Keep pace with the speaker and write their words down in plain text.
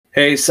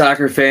Hey,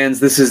 soccer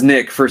fans, this is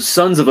Nick for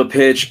Sons of a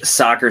Pitch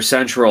Soccer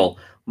Central.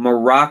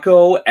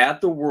 Morocco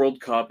at the World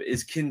Cup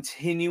is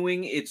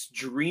continuing its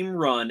dream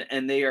run,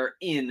 and they are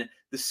in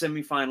the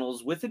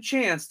semifinals with a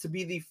chance to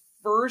be the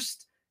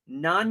first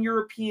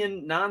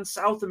non-European,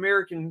 non-South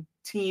American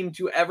team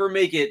to ever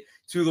make it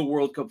to the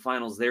World Cup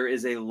finals. There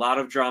is a lot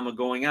of drama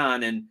going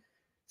on, and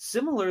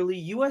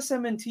similarly,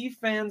 USMNT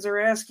fans are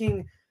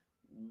asking,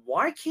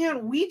 why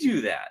can't we do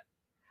that?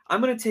 I'm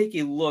going to take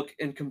a look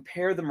and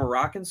compare the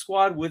Moroccan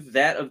squad with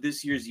that of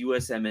this year's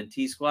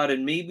USMNT squad,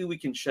 and maybe we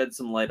can shed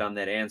some light on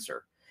that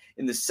answer.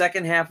 In the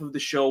second half of the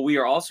show, we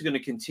are also going to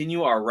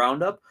continue our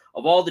roundup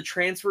of all the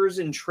transfers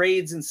and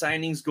trades and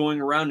signings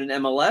going around in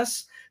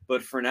MLS.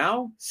 But for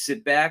now,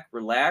 sit back,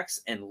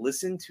 relax, and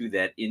listen to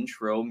that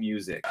intro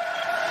music.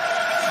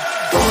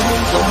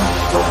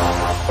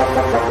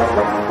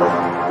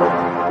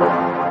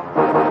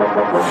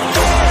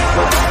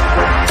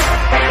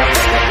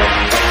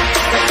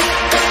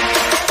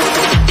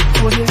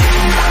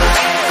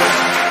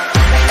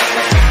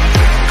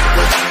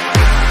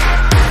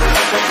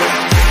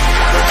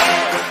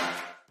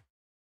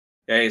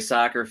 Hey,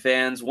 soccer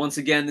fans. Once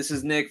again, this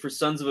is Nick for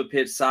Sons of a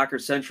Pitch Soccer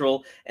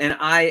Central, and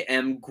I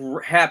am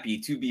happy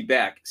to be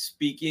back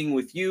speaking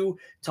with you,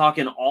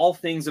 talking all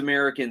things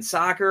American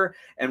soccer,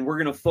 and we're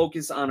going to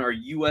focus on our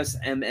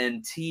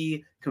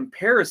USMNT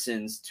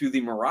comparisons to the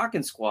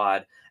Moroccan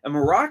squad. A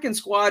Moroccan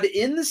squad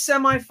in the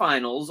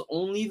semifinals,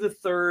 only the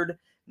third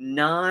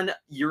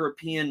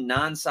non-European,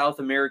 non-South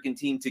American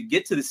team to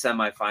get to the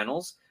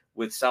semifinals,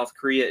 with South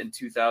Korea in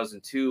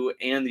 2002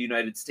 and the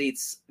United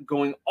States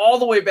going all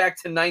the way back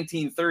to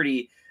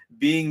 1930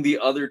 being the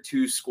other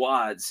two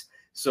squads.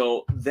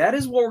 So that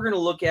is what we're going to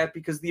look at,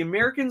 because the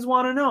Americans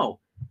want to know,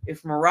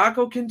 if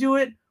Morocco can do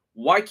it,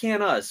 why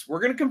can't us? We're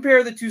going to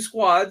compare the two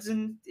squads,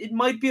 and it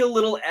might be a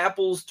little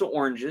apples to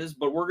oranges,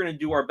 but we're going to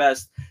do our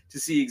best to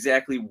see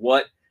exactly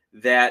what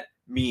that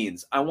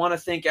means. I want to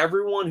thank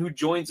everyone who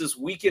joins us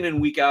week in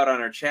and week out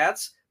on our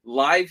chats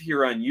live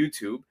here on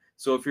YouTube.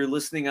 So if you're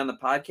listening on the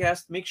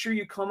podcast, make sure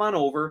you come on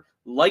over,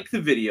 like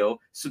the video,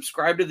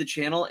 subscribe to the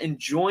channel, and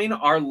join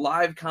our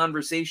live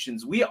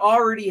conversations. We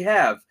already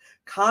have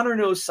Connor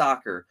Knows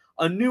Soccer,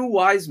 a new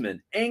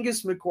Wiseman,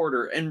 Angus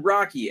McCorder, and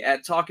Rocky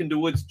at Talking to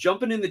Woods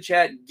jumping in the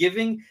chat,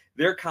 giving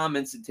their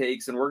comments and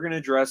takes, and we're going to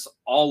address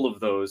all of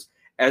those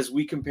as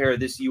we compare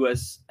this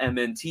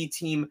USMNT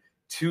team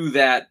to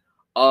that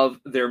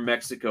of their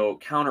Mexico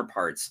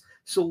counterparts.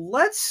 So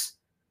let's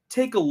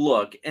take a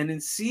look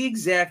and see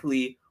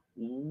exactly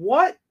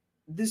what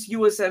this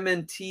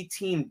USMNT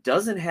team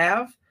doesn't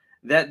have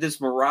that this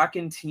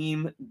Moroccan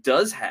team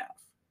does have,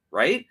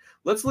 right?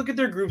 Let's look at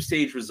their group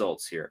stage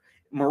results here.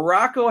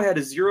 Morocco had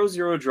a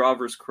 0-0 draw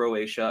versus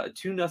Croatia, a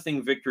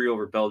 2-0 victory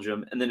over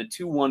Belgium, and then a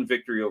 2-1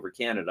 victory over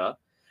Canada,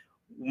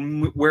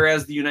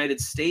 whereas the United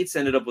States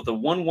ended up with a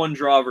 1-1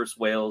 draw versus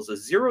Wales, a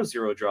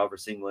 0-0 draw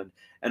versus England,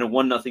 and a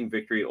 1-0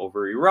 victory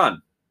over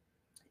Iran.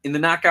 In the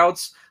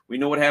knockouts, we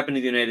know what happened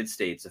to the United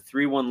States, a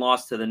 3-1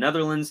 loss to the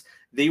Netherlands.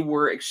 They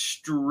were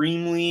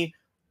extremely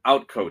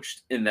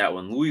outcoached in that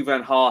one. Louis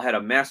van Gaal had a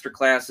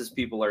masterclass, as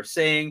people are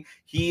saying.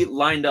 He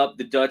lined up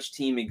the Dutch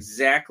team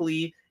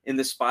exactly in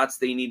the spots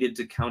they needed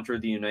to counter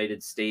the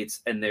United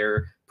States and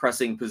their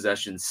pressing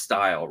possession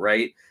style,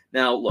 right?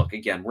 Now, look,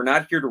 again, we're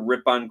not here to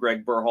rip on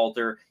Greg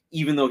Berhalter,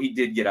 even though he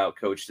did get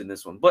outcoached in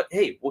this one. But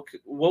hey,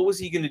 what was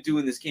he going to do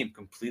in this game?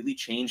 Completely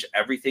change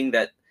everything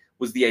that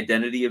was the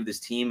identity of this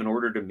team in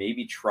order to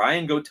maybe try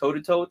and go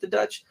toe-to-toe with the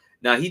Dutch?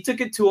 Now, he took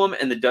it to them,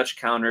 and the Dutch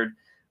countered.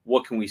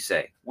 What can we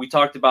say? We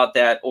talked about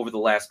that over the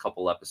last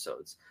couple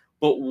episodes.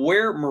 But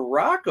where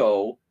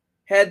Morocco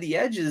had the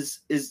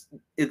edges is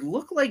it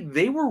looked like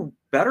they were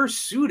better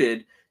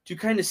suited to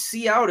kind of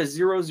see out a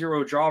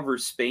 0-0 draw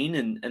versus Spain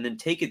and then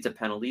take it to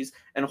penalties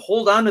and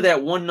hold on to that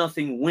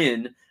 1-0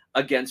 win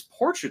against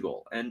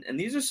Portugal. And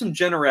these are some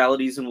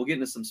generalities, and we'll get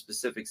into some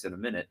specifics in a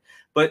minute.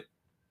 But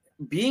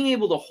being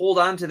able to hold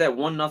on to that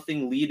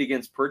 1-0 lead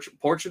against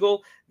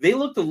Portugal, they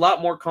looked a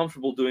lot more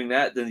comfortable doing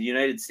that than the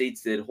United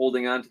States did,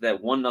 holding on to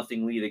that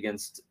 1-0 lead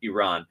against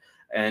Iran,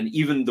 and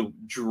even the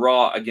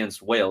draw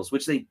against Wales,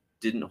 which they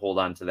didn't hold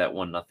on to that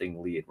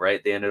 1-0 lead,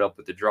 right? They ended up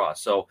with the draw.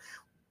 So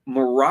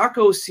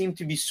Morocco seemed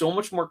to be so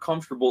much more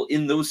comfortable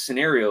in those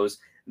scenarios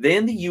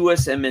than the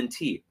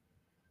USMNT.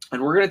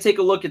 And we're going to take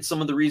a look at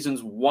some of the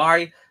reasons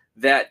why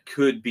that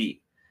could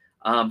be.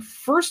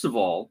 First of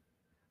all,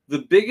 the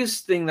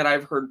biggest thing that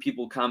I've heard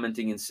people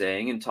commenting and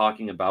saying and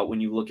talking about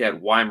when you look at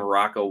why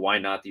Morocco, why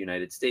not the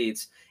United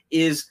States,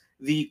 is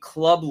the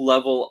club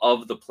level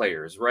of the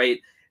players,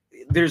 right?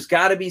 There's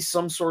got to be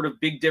some sort of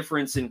big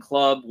difference in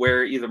club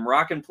where either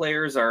Moroccan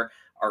players are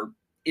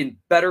in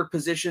better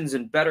positions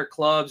in better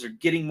clubs or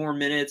getting more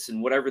minutes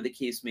and whatever the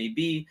case may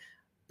be.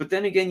 But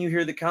then again, you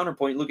hear the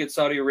counterpoint. Look at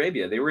Saudi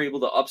Arabia. They were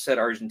able to upset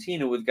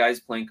Argentina with guys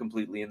playing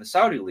completely in the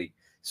Saudi league.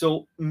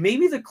 So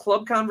maybe the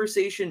club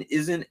conversation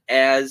isn't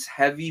as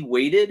heavy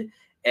weighted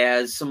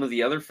as some of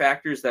the other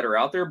factors that are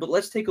out there, but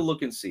let's take a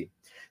look and see.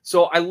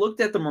 So I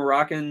looked at the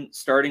Moroccan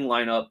starting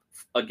lineup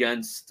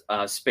against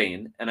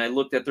Spain, and I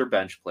looked at their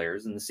bench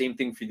players, and the same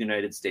thing for the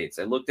United States.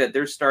 I looked at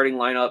their starting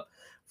lineup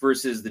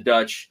versus the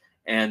Dutch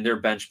and their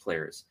bench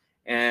players.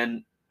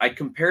 And I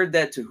compared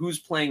that to who's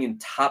playing in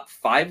top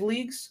 5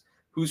 leagues,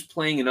 who's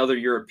playing in other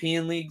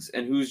European leagues,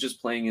 and who's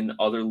just playing in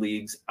other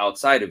leagues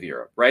outside of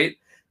Europe, right?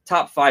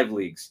 Top 5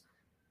 leagues: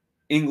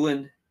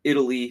 England,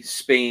 Italy,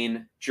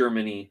 Spain,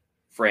 Germany,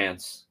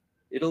 France.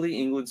 Italy,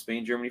 England,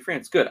 Spain, Germany,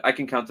 France. Good. I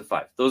can count to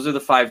 5. Those are the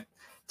 5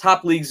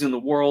 top leagues in the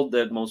world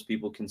that most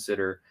people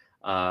consider.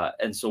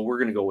 And so we're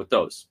going to go with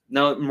those.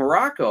 Now,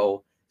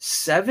 Morocco,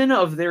 7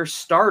 of their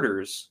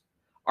starters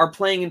are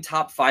playing in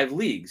top 5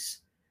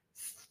 leagues.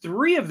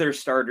 3 of their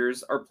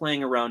starters are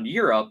playing around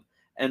Europe,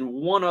 and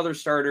 1 other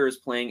starter is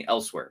playing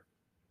elsewhere.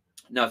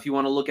 Now, if you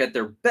want to look at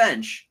their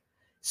bench,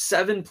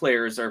 7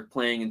 players are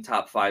playing in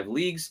top 5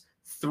 leagues,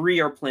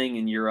 3 are playing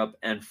in Europe,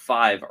 and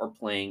 5 are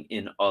playing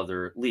in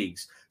other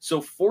leagues.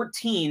 So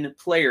 14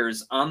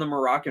 players on the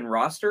Moroccan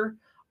roster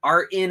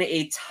are in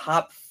a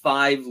top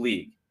 5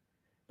 league.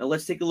 Now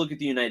let's take a look at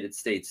the United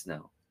States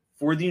now.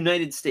 For the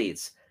United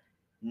States,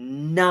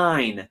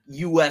 9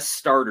 U.S.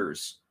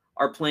 starters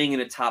are playing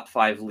in a top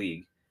 5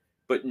 league,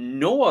 but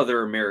no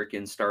other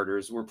American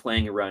starters were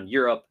playing around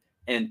Europe,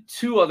 and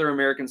 2 other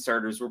American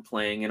starters were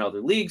playing in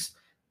other leagues,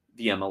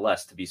 the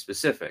MLS to be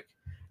specific.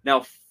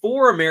 Now,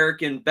 4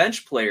 American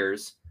bench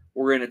players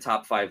were in a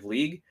top 5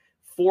 league,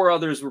 4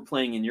 others were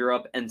playing in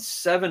Europe, and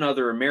 7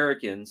 other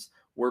Americans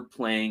were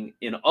playing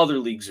in other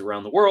leagues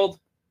around the world.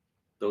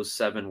 Those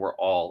 7 were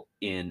all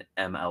in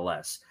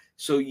MLS.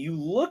 So you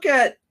look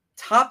at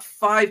top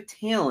 5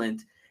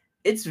 talent,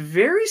 it's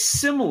very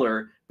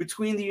similar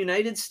between the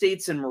United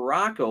States and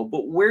Morocco,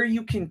 but where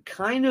you can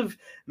kind of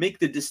make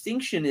the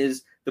distinction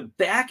is the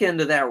back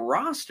end of that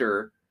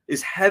roster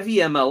is heavy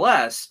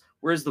MLS,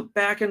 whereas the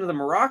back end of the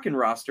Moroccan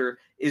roster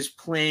is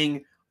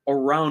playing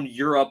around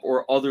Europe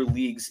or other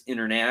leagues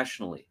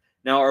internationally.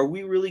 Now, are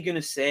we really going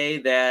to say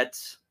that,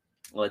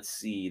 let's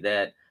see,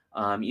 that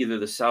either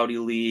the Saudi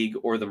League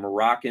or the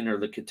Moroccan or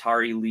the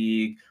Qatari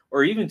League,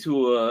 or even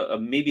to a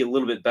maybe a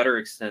little bit better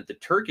extent, the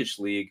Turkish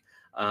League,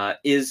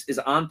 is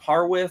on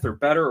par with or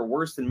better or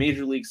worse than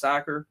Major League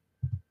Soccer?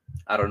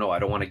 I don't know. I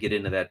don't want to get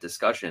into that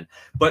discussion.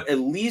 But at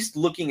least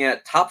looking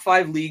at top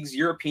 5 leagues,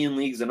 European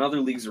leagues, and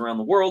other leagues around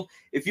the world,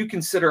 if you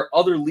consider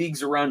other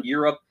leagues around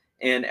Europe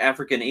and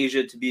Africa and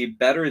Asia to be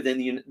better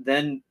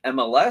than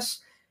MLS,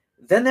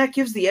 then that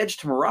gives the edge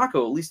to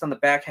Morocco, at least on the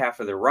back half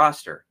of their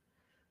roster.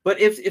 But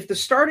if the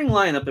starting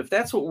lineup, if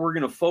that's what we're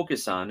going to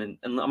focus on, and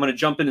I'm going to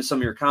jump into some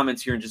of your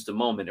comments here in just a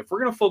moment, if we're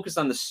going to focus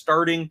on the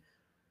starting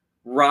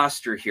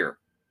roster here,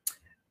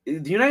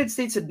 the United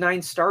States had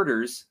 9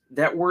 starters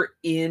that were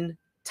in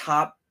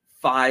top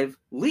 5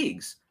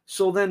 leagues.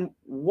 So then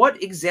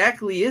what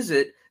exactly is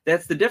it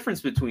that's the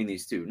difference between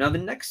these two? Now, the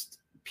next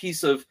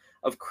piece of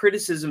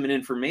criticism and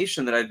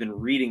information that I've been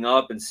reading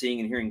up and seeing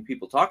and hearing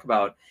people talk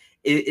about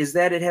is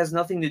that it has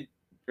nothing to,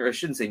 or I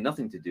shouldn't say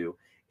nothing to do,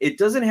 it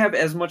doesn't have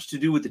as much to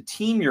do with the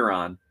team you're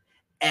on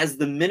as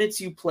the minutes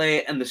you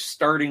play and the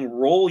starting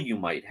role you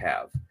might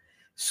have.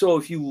 So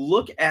if you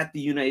look at the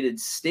United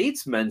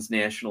States men's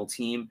national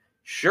team,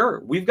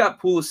 sure, we've got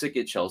Pulisic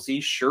at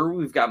Chelsea. Sure,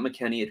 we've got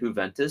McKennie at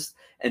Juventus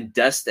and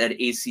Dest at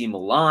AC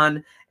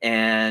Milan.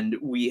 And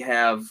we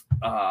have,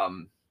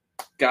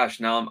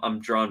 now I'm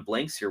drawing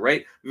blanks here,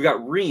 right? We've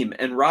got Ream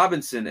and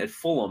Robinson at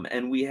Fulham.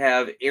 And we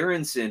have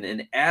Aronson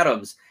and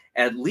Adams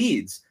at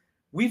Leeds.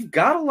 We've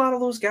got a lot of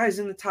those guys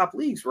in the top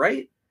leagues,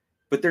 right?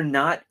 But they're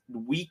not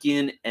week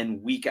in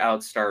and week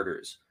out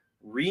starters.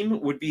 Ream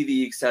would be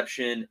the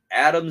exception.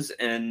 Adams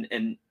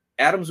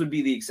would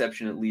be the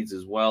exception at Leeds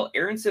as well.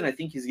 Aronson, I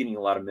think he's getting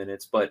a lot of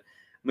minutes, but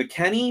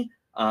McKennie,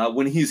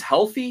 when he's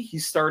healthy,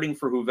 he's starting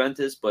for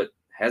Juventus, but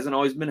hasn't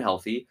always been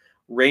healthy.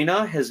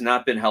 Reyna has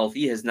not been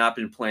healthy, has not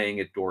been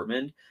playing at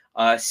Dortmund.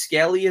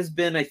 Scally has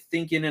been, I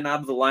think, in and out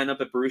of the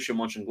lineup at Borussia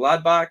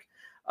Mönchengladbach.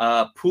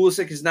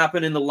 Pulisic has not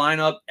been in the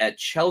lineup at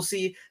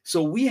Chelsea.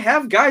 So we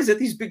have guys at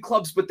these big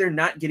clubs, but they're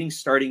not getting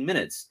starting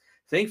minutes.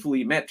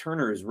 Thankfully, Matt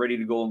Turner is ready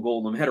to go and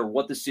goal, no matter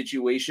what the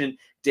situation,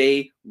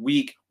 day,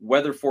 week,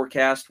 weather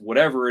forecast,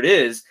 whatever it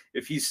is.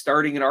 If he's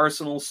starting at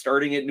Arsenal,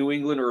 starting at New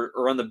England,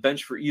 or on the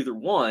bench for either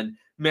one,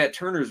 Matt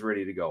Turner is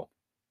ready to go.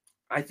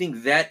 I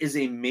think that is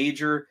a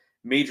major,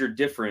 major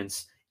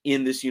difference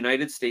in this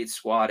United States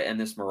squad and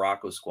this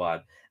Morocco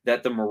squad,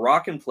 that the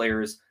Moroccan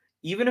players,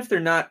 even if they're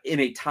not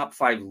in a top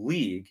 5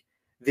 league,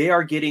 they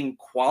are getting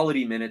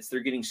quality minutes,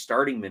 they're getting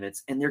starting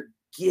minutes, and they're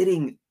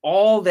getting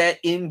all that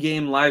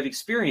in-game live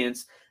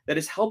experience that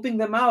is helping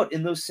them out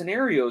in those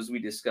scenarios we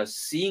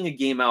discussed, seeing a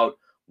game out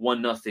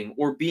 1-0,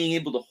 or being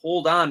able to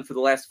hold on for the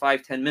last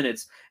 5-10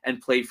 minutes and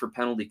play for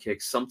penalty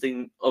kicks,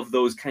 something of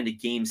those kind of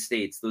game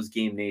states, those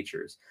game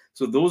natures.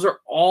 So those are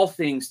all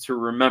things to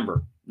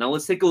remember. Now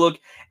let's take a look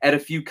at a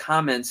few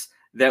comments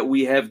that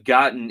we have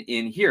gotten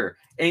in here.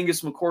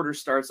 Angus McCorder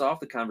starts off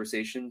the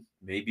conversation.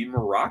 Maybe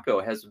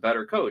Morocco has a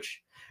better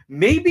coach.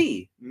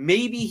 Maybe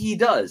he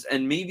does.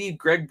 And maybe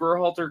Greg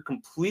Berhalter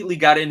completely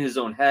got in his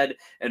own head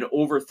and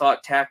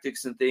overthought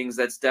tactics and things.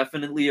 That's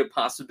definitely a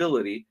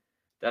possibility.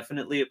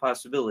 Definitely a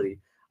possibility.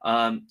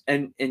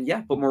 And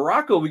yeah, but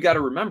Morocco, we got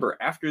to remember,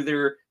 after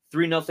their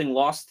 3-0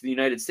 loss to the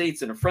United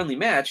States in a friendly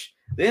match,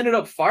 they ended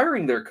up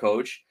firing their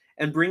coach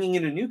and bringing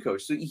in a new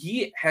coach. So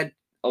he had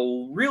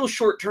a real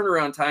short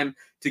turnaround time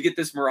to get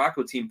this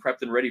Morocco team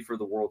prepped and ready for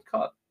the World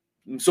Cup.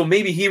 So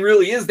maybe he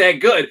really is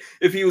that good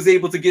if he was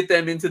able to get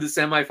them into the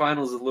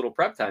semifinals with a little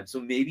prep time. So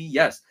maybe,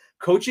 yes,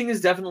 coaching is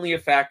definitely a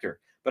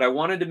factor. But I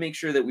wanted to make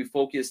sure that we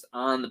focused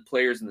on the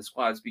players and the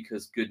squads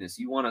because, goodness,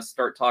 you want to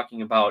start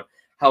talking about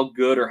how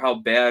good or how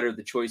bad are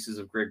the choices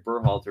of Greg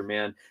Berhalter,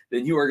 man,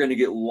 then you are going to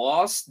get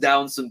lost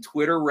down some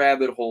Twitter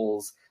rabbit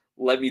holes,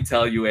 let me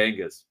tell you,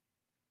 Angus.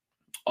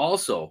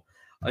 Also,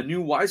 a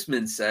new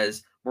Wiseman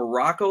says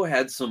Morocco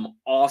had some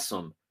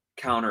awesome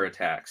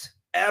counterattacks.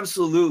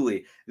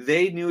 Absolutely.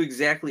 They knew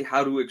exactly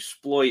how to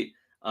exploit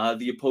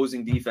the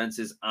opposing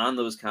defenses on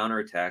those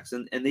counterattacks,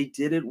 and they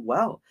did it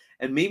well.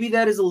 And maybe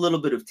that is a little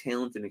bit of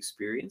talent and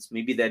experience.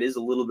 Maybe that is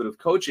a little bit of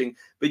coaching.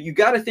 But you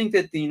got to think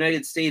that the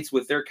United States,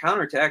 with their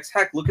counterattacks,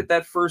 heck, look at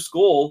that first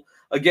goal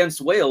against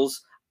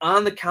Wales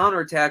on the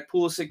counterattack,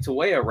 Pulisic to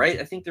Weah, right?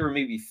 I think there were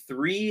maybe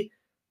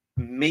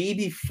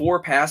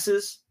 4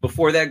 passes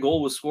before that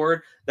goal was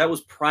scored. That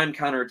was prime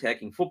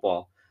counterattacking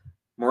football.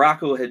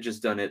 Morocco had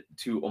just done it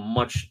to a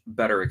much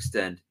better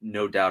extent,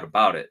 no doubt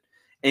about it.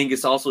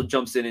 Angus also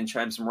jumps in and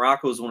chimes,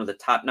 Morocco is one of the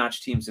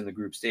top-notch teams in the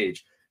group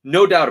stage.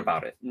 No doubt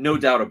about it. No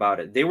doubt about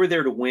it. They were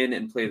there to win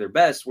and play their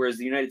best, whereas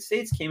the United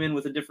States came in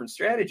with a different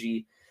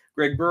strategy.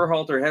 Greg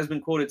Berhalter has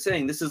been quoted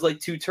saying, this is like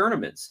 2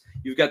 tournaments.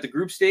 You've got the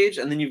group stage,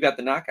 and then you've got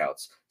the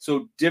knockouts.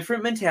 So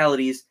different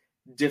mentalities,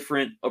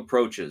 different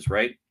approaches,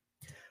 right?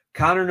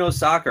 Connor knows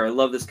soccer. I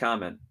love this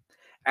comment.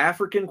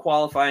 African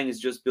qualifying is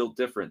just built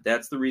different.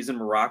 That's the reason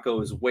Morocco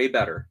is way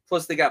better.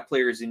 Plus, they got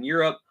players in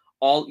Europe,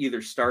 all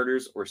either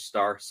starters or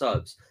star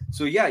subs.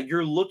 So, yeah,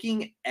 you're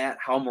looking at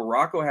how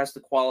Morocco has to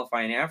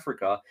qualify in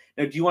Africa.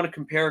 Now, do you want to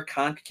compare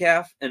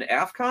CONCACAF and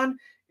AFCON?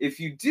 If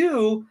you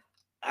do,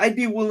 I'd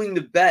be willing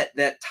to bet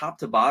that top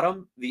to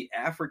bottom, the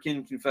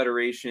African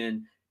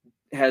Confederation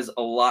has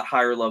a lot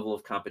higher level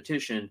of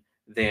competition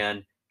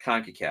than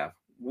CONCACAF.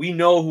 We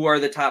know who are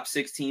the top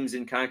 6 teams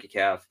in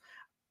CONCACAF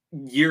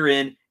year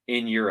in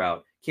and year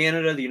out.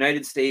 Canada, the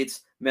United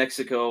States,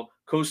 Mexico,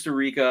 Costa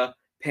Rica,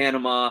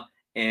 Panama,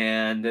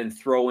 and then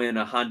throw in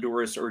a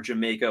Honduras or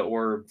Jamaica,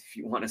 or if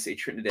you want to say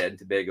Trinidad and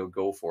Tobago,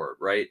 go for it,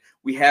 right?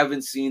 We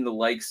haven't seen the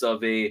likes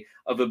of a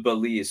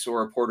Belize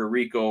or a Puerto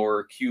Rico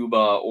or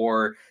Cuba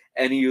or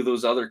any of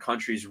those other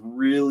countries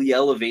really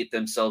elevate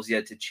themselves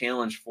yet to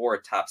challenge for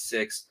a top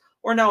 6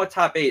 or now a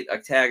top 8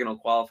 octagonal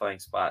qualifying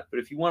spot. But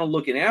if you want to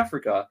look in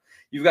Africa,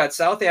 you've got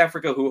South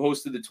Africa, who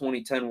hosted the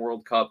 2010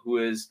 World Cup, who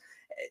is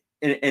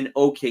an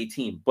okay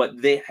team,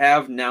 but they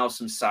have now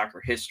some soccer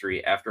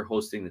history after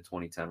hosting the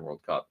 2010 World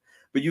Cup.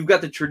 But you've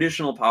got the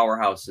traditional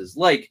powerhouses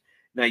like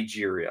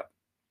Nigeria,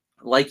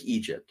 like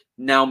Egypt,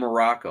 now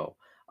Morocco.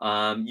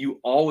 You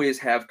always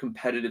have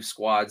competitive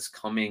squads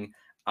coming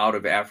out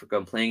of Africa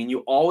and playing, and you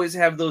always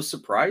have those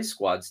surprise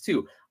squads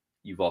too.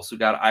 You've also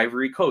got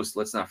Ivory Coast.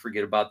 Let's not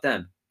forget about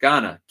them.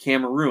 Ghana,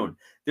 Cameroon.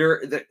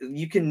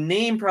 You can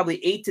name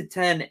probably 8 to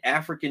 10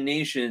 African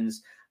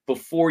nations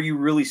before you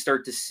really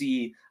start to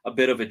see a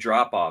bit of a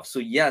drop-off. So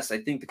yes, I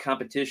think the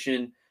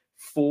competition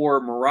for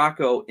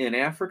Morocco in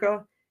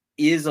Africa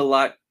is a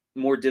lot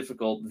more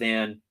difficult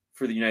than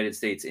for the United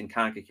States in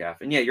CONCACAF.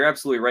 And yeah, you're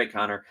absolutely right,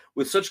 Connor.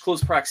 With such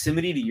close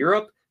proximity to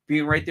Europe,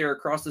 being right there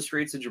across the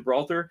Straits of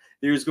Gibraltar,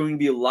 there's going to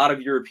be a lot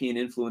of European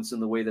influence in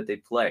the way that they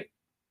play.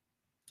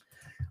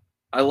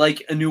 I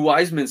like a new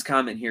Wiseman's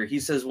comment here. He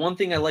says, one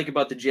thing I like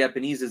about the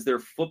Japanese is their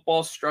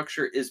football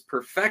structure is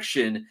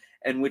perfection,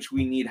 and which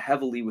we need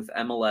heavily with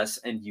MLS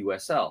and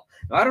USL.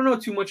 Now, I don't know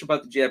too much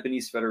about the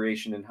Japanese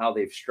Federation and how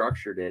they've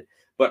structured it,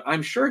 but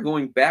I'm sure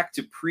going back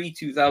to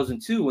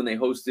pre-2002 when they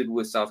hosted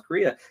with South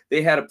Korea,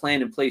 they had a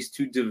plan in place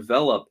to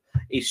develop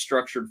a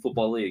structured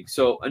football league.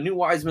 So, a new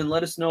Wiseman,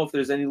 let us know if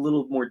there's any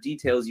little more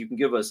details you can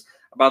give us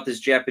about this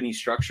Japanese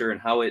structure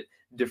and how it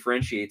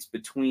differentiates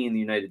between the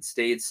United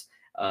States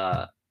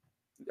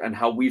and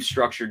how we've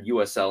structured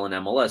USL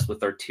and MLS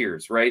with our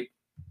tiers, right?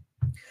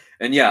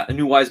 And yeah, a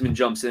new Wiseman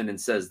jumps in and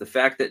says, the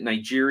fact that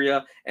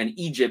Nigeria and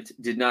Egypt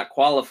did not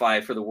qualify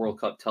for the World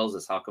Cup tells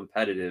us how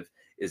competitive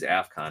is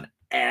AFCON.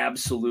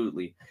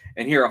 Absolutely.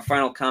 And here, a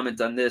final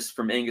comment on this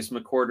from Angus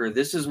McCorder.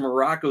 This is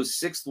Morocco's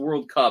 6th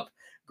World Cup.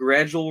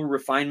 Gradual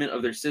refinement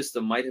of their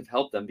system might have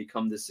helped them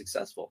become this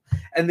successful.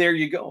 And there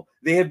you go.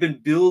 They have been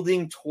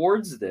building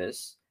towards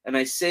this. And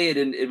I say it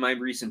in my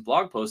recent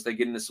blog post. I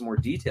get into some more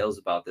details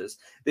about this.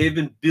 They've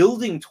been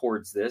building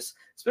towards this,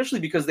 especially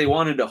because they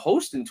wanted to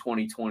host in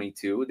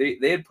 2022.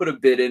 They had put a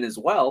bid in as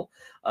well.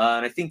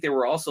 And I think they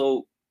were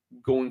also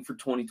going for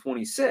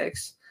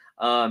 2026.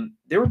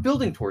 They were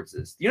building towards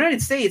this. The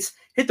United States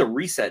hit the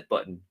reset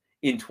button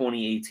in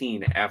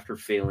 2018 after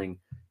failing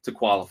to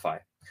qualify.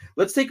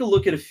 Let's take a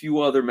look at a few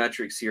other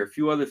metrics here, a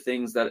few other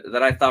things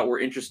that I thought were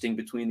interesting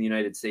between the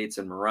United States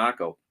and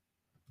Morocco.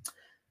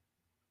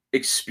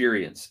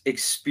 Experience.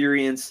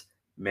 Experience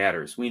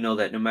matters. We know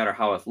that no matter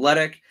how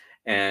athletic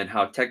and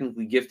how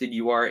technically gifted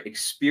you are,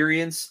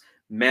 experience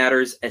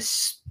matters,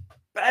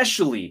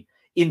 especially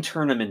in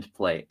tournament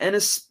play, and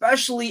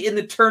especially in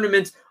the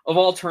tournament of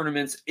all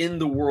tournaments in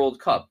the World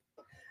Cup.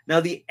 Now,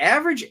 the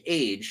average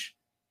age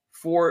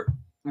for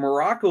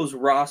Morocco's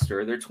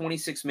roster, their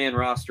 26-man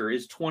roster,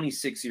 is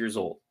 26 years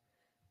old.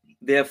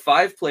 They have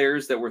 5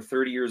 players that were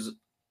 30 years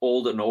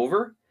old and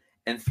over,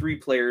 and 3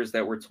 players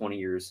that were 20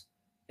 years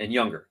and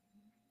younger.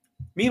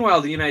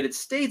 Meanwhile, the United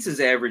States'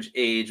 average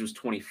age was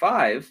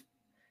 25,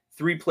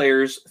 3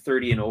 players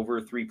 30 and over,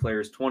 3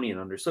 players 20 and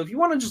under. So if you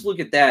want to just look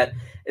at that,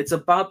 it's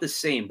about the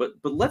same. But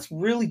let's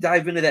really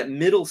dive into that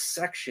middle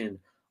section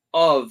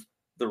of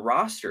the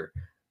roster.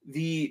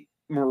 The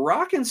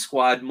Moroccan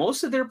squad,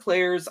 most of their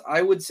players,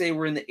 I would say,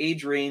 were in the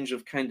age range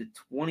of kind of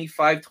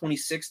 25,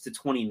 26 to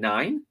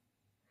 29.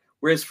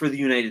 Whereas for the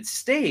United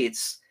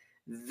States,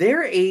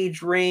 their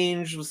age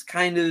range was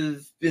kind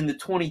of in the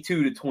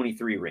 22 to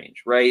 23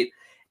 range, right?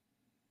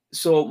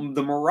 So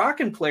the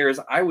Moroccan players,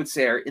 I would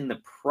say, are in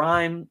the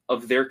prime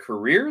of their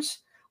careers,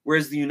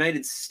 whereas the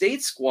United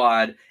States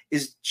squad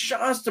is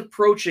just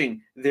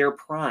approaching their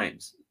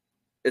primes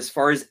as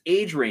far as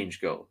age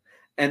range go.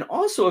 And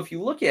also, if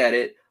you look at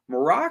it,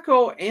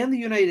 Morocco and the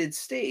United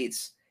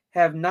States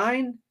have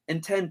 9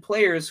 and 10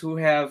 players who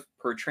have,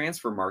 per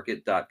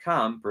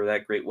transfermarket.com, per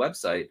that great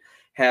website,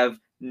 have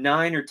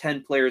 9 or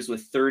 10 players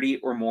with 30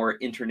 or more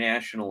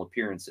international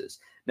appearances.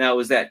 Now,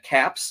 is that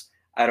caps?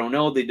 I don't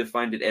know. They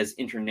defined it as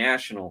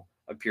international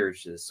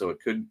appearances, so it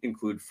could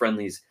include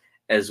friendlies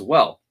as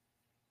well.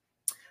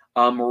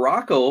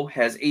 Morocco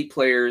has 8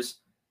 players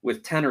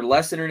with 10 or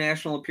less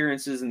international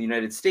appearances, and the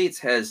United States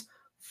has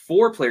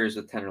 4 players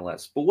with 10 or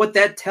less. But what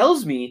that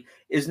tells me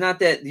is not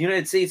that the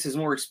United States has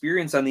more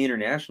experience on the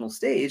international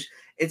stage.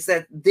 It's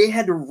that they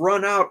had to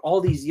run out all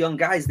these young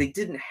guys. They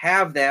didn't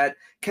have that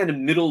kind of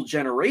middle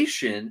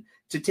generation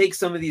to take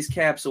some of these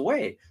caps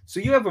away. So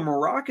you have a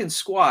Moroccan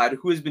squad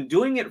who has been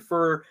doing it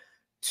for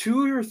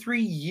 2 or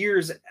 3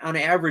 years on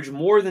average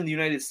more than the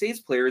United States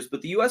players,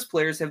 but the U.S.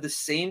 players have the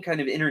same kind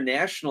of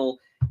international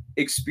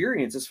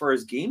experience as far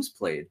as games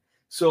played.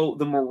 So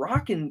the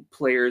Moroccan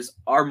players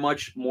are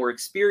much more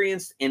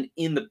experienced and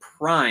in the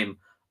prime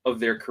of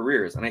their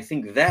careers, and I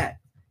think that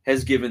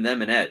has given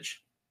them an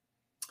edge.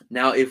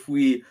 Now, if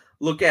we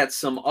look at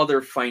some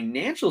other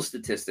financial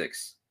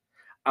statistics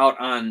out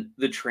on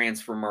the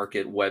transfer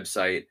market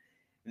website,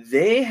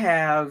 they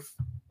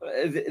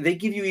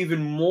give you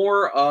even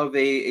more of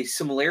a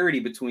similarity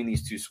between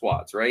these two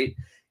squads, right?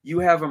 You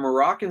have a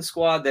Moroccan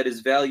squad that is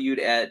valued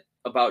at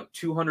about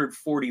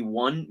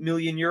 241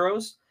 million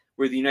euros,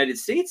 where the United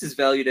States is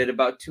valued at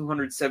about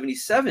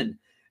 277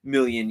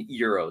 million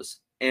euros.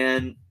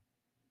 And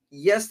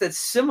yes, that's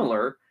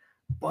similar,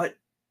 but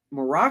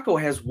Morocco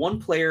has one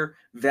player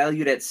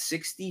valued at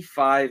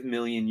 65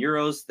 million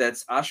euros.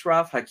 That's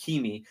Achraf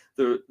Hakimi,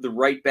 the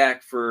right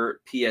back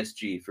for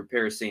PSG, for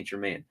Paris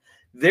Saint-Germain.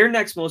 Their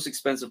next most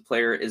expensive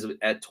player is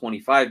at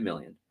 25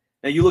 million.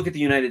 Now you look at the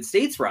United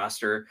States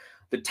roster,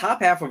 the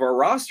top half of our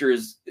roster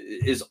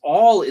is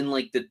all in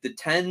like the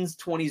 10s,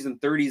 20s,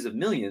 and 30s of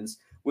millions,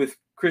 with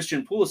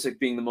Christian Pulisic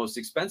being the most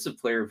expensive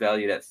player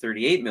valued at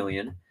 38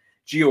 million.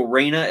 Gio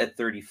Reyna at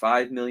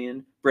 35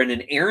 million,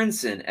 Brendan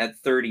Aronson at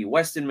 30,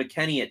 Weston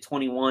McKennie at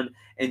 21,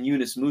 and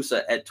Yunus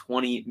Musa at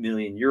 20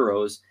 million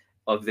euros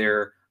of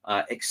their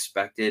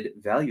expected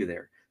value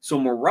there. So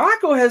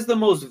Morocco has the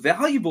most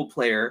valuable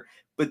player,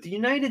 but the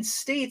United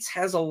States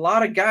has a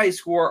lot of guys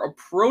who are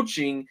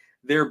approaching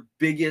their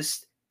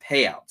biggest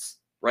payouts,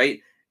 right?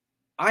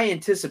 I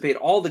anticipate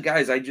all the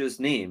guys I just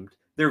named,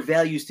 their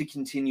values to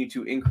continue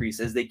to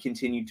increase as they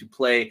continue to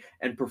play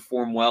and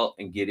perform well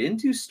and get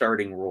into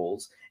starting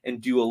roles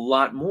and do a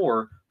lot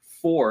more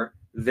for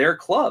their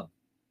club.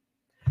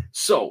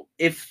 So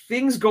if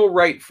things go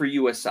right for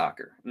U.S.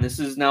 soccer, and this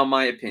is now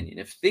my opinion,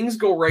 if things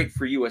go right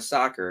for U.S.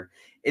 soccer,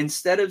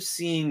 instead of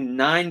seeing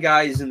 9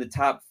 guys in the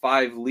top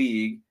 5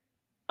 league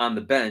on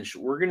the bench,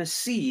 we're going to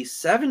see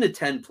 7 to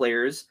 10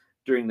 players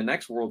during the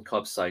next World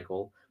Cup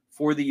cycle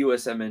for the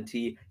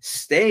USMNT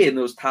stay in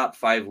those top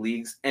 5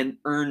 leagues and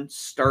earn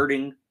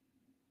starting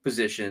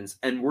positions.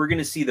 And we're going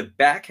to see the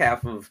back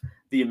half of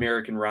the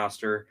American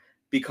roster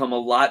become a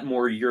lot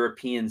more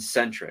European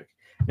centric.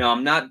 Now,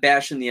 I'm not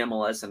bashing the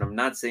MLS, and I'm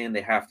not saying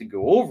they have to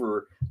go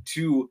over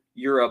to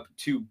Europe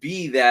to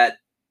be that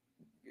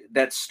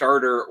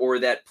starter or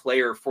that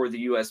player for the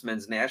U.S.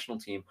 men's national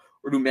team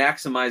or to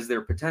maximize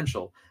their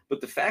potential. But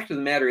the fact of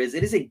the matter is,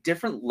 it is a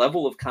different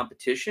level of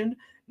competition,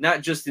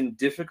 not just in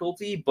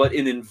difficulty, but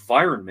in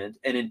environment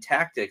and in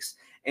tactics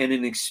and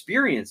in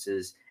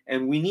experiences.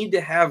 And we need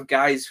to have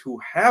guys who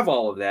have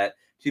all of that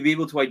to be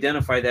able to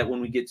identify that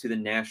when we get to the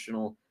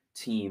national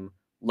team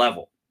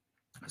level.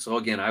 So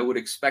again, I would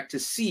expect to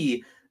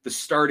see the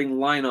starting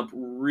lineup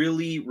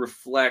really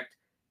reflect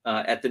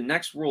at the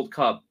next World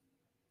Cup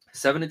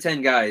 7 to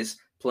 10 guys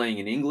playing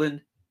in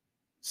England,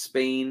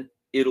 Spain,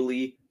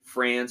 Italy,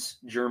 France,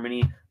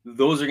 Germany.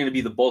 Those are going to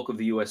be the bulk of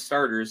the U.S.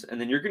 starters. And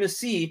then you're going to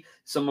see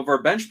some of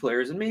our bench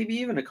players and maybe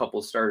even a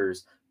couple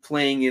starters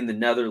playing in the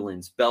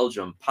Netherlands,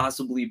 Belgium,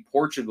 possibly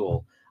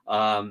Portugal.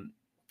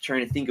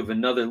 Trying to think of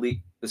another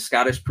league, the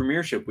Scottish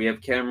Premiership. We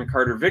have Cameron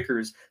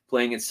Carter-Vickers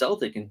playing at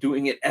Celtic and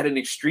doing it at an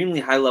extremely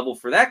high level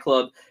for that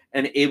club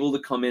and able to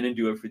come in and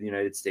do it for the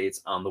United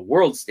States on the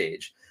world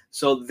stage.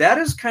 So that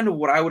is kind of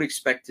what I would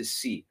expect to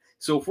see.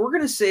 So if we're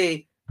going to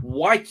say,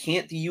 why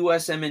can't the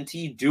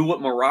USMNT do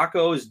what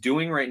Morocco is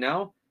doing right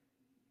now?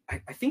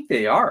 I think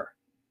they are.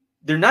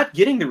 They're not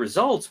getting the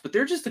results, but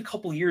they're just a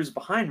couple years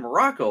behind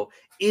Morocco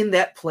in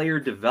that player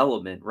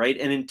development, right?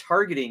 And in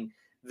targeting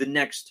the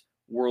next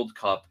World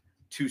Cup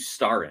to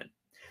star in.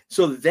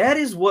 So that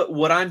is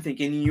what I'm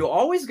thinking. You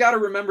always got to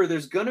remember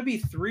there's going to be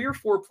 3 or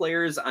 4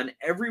 players on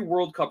every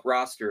World Cup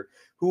roster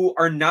who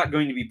are not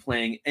going to be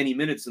playing any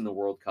minutes in the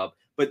World Cup,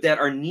 but that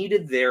are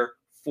needed there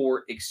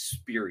for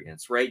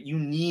experience, right? You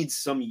need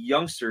some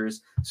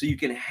youngsters so you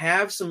can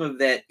have some of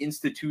that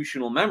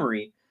institutional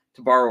memory,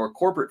 to borrow a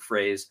corporate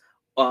phrase,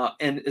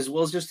 and as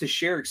well as just to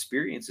share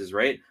experiences,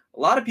 right? A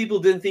lot of people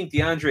didn't think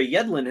DeAndre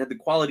Yedlin had the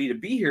quality to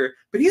be here,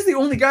 but he's the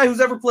only guy who's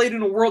ever played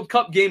in a World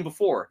Cup game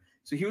before.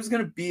 So he was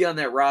going to be on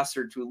that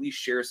roster to at least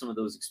share some of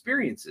those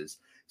experiences.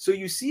 So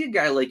you see a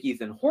guy like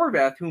Ethan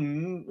Horvath, who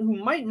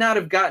might not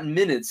have gotten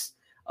minutes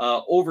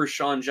over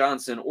Sean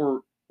Johnson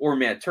or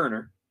Matt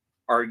Turner,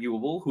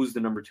 arguable, who's the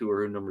number 2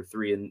 or number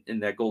 3 in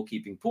that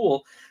goalkeeping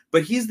pool,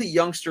 but he's the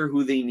youngster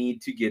who they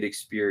need to get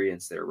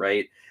experience there,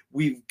 right?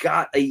 We've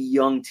got a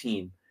young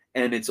team,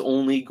 and it's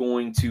only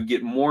going to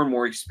get more and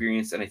more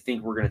experience, and I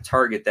think we're going to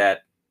target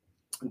that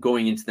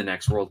going into the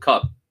next World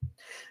Cup.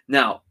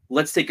 Now,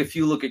 let's take a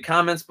few look at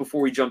comments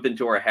before we jump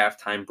into our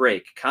halftime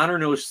break. Connor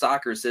Knows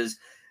Soccer says,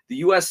 the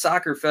U.S.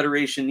 Soccer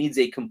Federation needs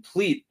a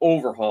complete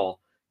overhaul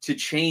to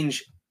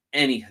change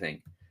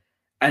anything.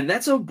 And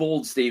that's a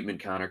bold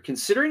statement, Connor,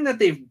 considering that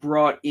they've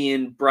brought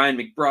in Brian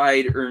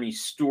McBride, Ernie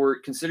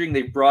Stewart, considering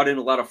they've brought in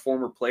a lot of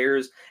former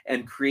players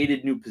and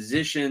created new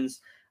positions.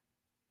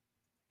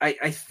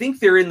 I think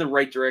they're in the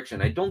right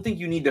direction. I don't think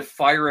you need to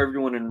fire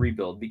everyone and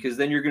rebuild, because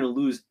then you're going to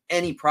lose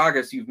any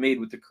progress you've made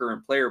with the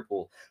current player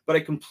pool. But I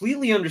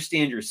completely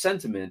understand your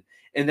sentiment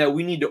and that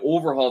we need to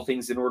overhaul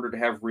things in order to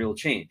have real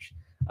change.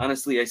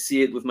 Honestly, I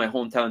see it with my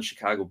hometown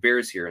Chicago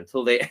Bears here.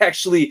 Until they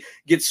actually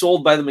get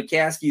sold by the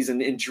McCaskies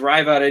and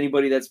drive out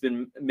anybody that's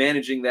been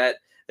managing that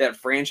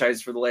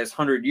franchise for the last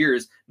 100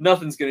 years,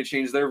 nothing's going to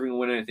change. They're never going to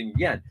win anything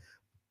again.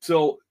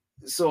 So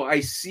I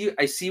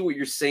see what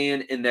you're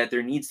saying, in that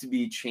there needs to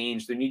be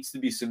change. There needs to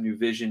be some new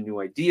vision,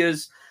 new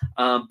ideas.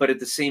 But at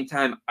the same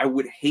time, I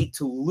would hate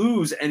to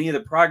lose any of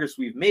the progress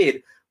we've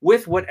made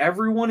with what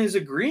everyone is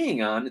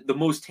agreeing on, the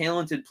most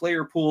talented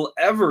player pool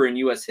ever in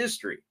U.S.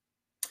 history.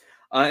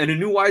 And a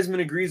new Wiseman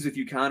agrees with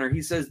you, Connor.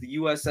 He says the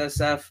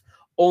USSF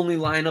only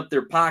line up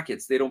their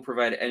pockets. They don't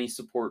provide any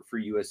support for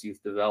U.S.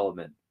 youth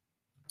development.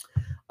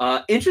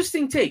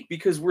 Interesting take,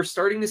 because we're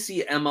starting to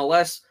see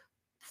MLS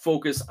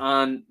focus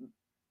on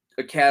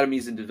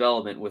academies and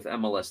development with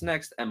MLS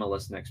Next,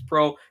 MLS Next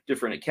Pro,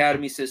 different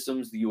academy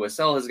systems. The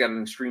USL has got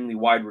an extremely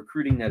wide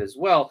recruiting net as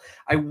well.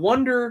 I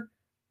wonder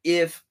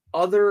if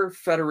other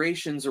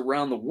federations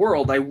around the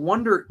world, I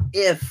wonder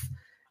if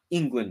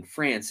England,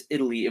 France,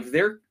 Italy, if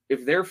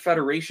their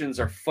federations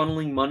are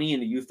funneling money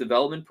into youth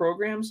development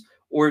programs,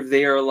 or if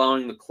they are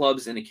allowing the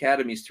clubs and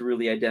academies to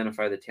really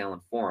identify the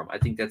talent for them. I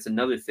think that's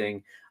another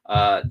thing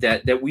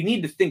that we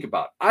need to think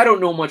about. I don't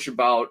know much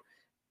about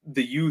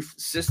the youth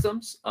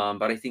systems,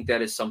 but I think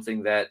that is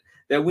something that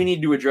we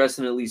need to address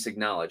and at least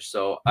acknowledge.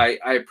 So I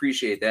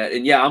appreciate that.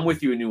 And yeah, I'm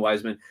with you, New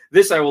Wiseman.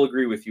 This I will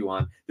agree with you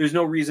on. There's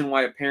no reason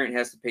why a parent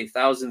has to pay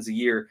thousands a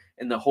year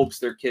in the hopes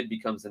their kid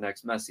becomes the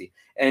next Messi.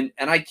 And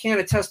I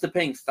can't attest to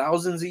paying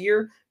thousands a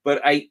year,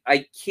 but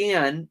I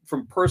can,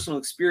 from personal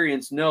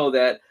experience, know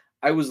that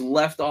I was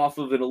left off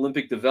of an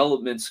Olympic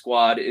development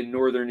squad in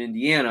Northern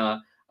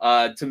Indiana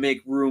to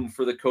make room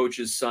for the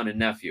coach's son and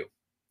nephew.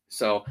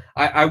 So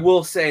I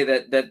will say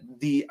that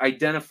the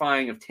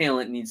identifying of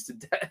talent needs to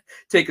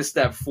take a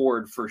step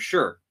forward for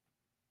sure.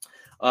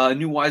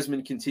 New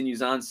Wiseman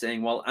continues on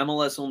saying, while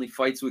MLS only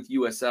fights with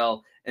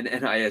USL and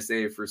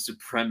NISA for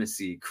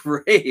supremacy.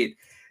 Great.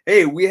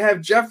 Hey, we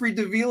have Jeffrey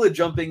Davila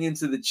jumping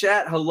into the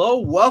chat. Hello,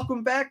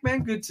 welcome back,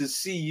 man. Good to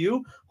see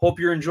you. Hope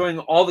you're enjoying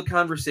all the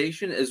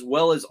conversation as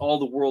well as all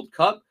the World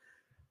Cup.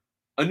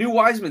 A New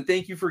Wiseman,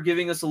 thank you for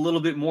giving us a little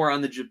bit more on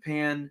the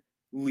Japan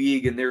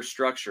League and their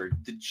structure.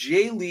 The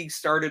J League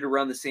started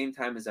around the same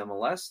time as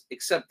MLS,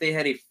 except they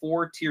had a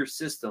 4-tier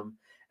system,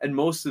 and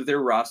most of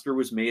their roster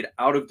was made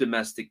out of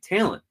domestic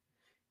talent.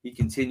 He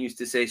continues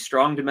to say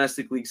strong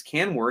domestic leagues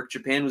can work.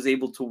 Japan was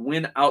able to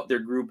win out their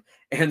group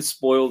and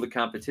spoil the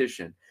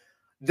competition.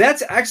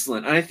 That's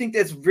excellent. And I think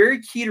that's very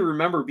key to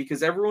remember,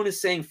 because everyone is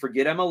saying,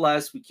 forget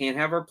MLS. We can't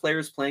have our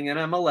players playing in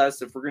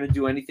MLS if we're going to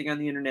do anything on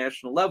the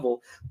international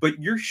level. But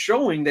you're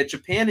showing that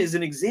Japan is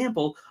an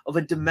example of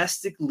a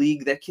domestic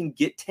league that can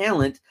get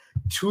talent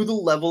to the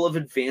level of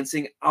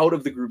advancing out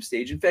of the group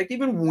stage. In fact,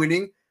 even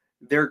winning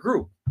their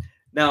group.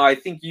 Now, I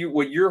think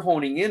what you're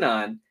honing in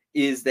on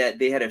is that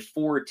they had a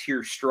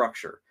 4-tier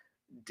structure.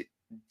 Do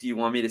you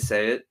want me to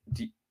say it?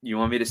 Do you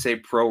want me to say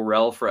pro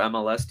rel for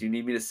MLS? Do you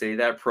need me to say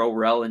that pro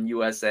rel in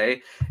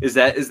USA? Is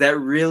that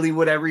really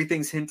what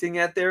everything's hinting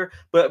at there?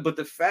 But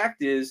the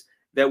fact is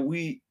that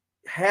we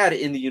had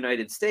in the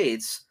United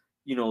States,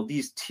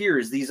 these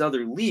tiers, these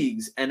other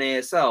leagues,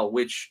 NASL,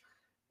 which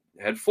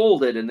had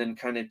folded and then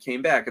kind of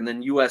came back, and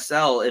then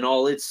USL in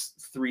all its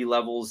 3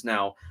 levels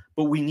now.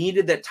 But we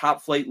needed that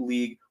top flight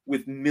league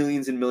with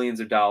millions and millions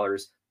of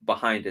dollars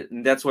behind it,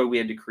 and that's why we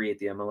had to create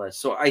the MLS.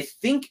 So I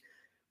think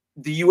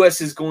the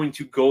US is going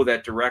to go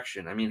that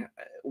direction. I mean,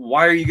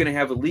 why are you going to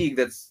have a league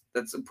that's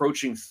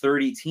approaching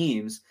 30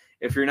 teams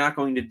if you're not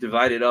going to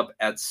divide it up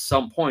at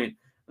some point,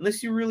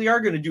 unless you really are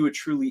going to do a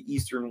truly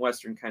Eastern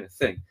Western kind of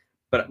thing?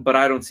 But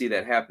I don't see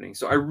that happening.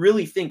 So I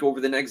really think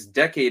over the next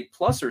decade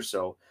plus or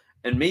so,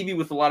 and maybe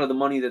with a lot of the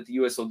money that the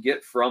US will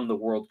get from the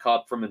World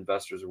Cup, from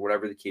investors or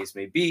whatever the case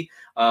may be,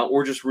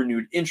 or just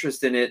renewed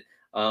interest in it,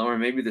 or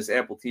maybe this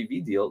Apple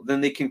TV deal, then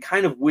they can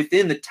kind of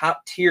within the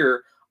top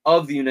tier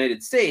of the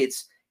United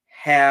States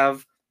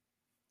have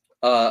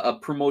a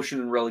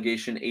promotion and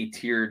relegation, a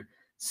tiered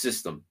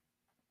system.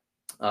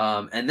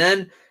 And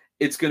then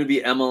it's going to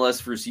be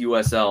MLS versus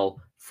USL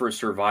for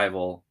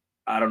survival.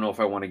 I don't know if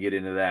I want to get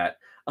into that.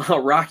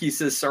 Rocky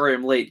says, sorry,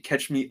 I'm late.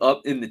 Catch me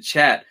up in the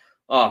chat.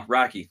 Oh,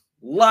 Rocky,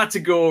 lot to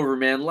go over,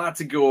 man. Lot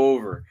to go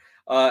over.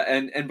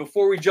 And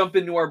before we jump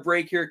into our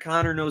break here,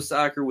 Connor Knows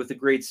Soccer with a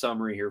great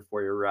summary here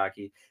for you,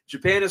 Rocky.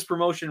 Japan is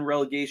promotion and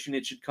relegation.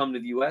 It should come to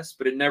the U.S.,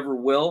 but it never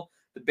will.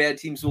 The bad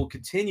teams will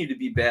continue to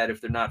be bad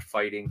if they're not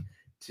fighting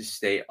to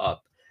stay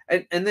up.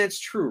 And that's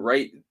true,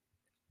 right?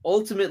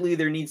 Ultimately,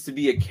 there needs to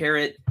be a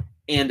carrot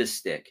and a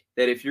stick.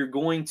 That if you're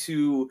going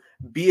to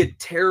be a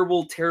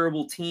terrible,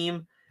 terrible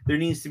team, there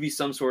needs to be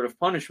some sort of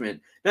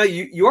punishment. Now,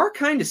 you are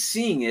kind of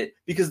seeing it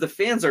because the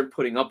fans aren't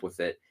putting up with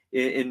it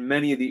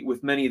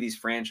with many of these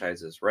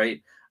franchises,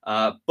 right?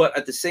 But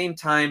at the same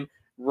time,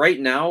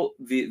 right now,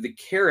 the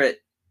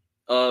carrot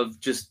of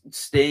just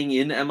staying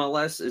in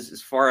MLS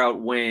is far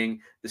outweighing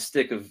the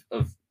stick of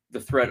the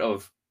threat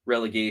of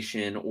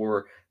relegation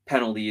or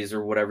penalties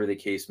or whatever the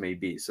case may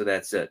be. So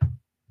that's it.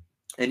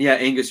 And yeah,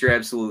 Angus, you're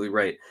absolutely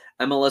right.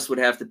 MLS would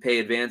have to pay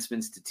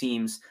advancements to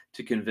teams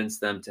to convince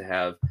them to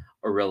have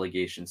a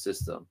relegation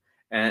system.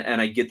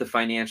 And I get the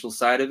financial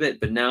side of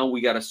it, but now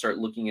we got to start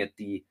looking at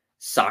the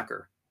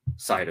soccer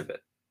side of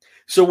it.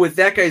 So with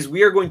that, guys,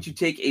 we are going to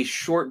take a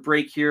short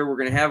break here. We're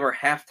going to have our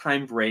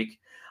halftime break.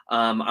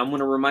 I'm going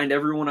to remind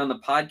everyone on the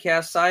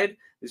podcast side,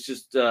 it's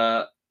just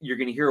you're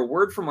going to hear a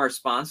word from our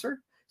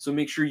sponsor. So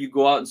make sure you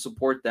go out and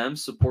support them.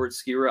 Support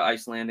Skira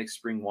Icelandic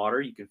Spring Water.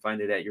 You can find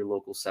it at your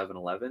local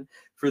 7-Eleven.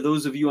 For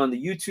those of you on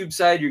the YouTube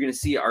side, you're going to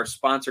see our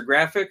sponsor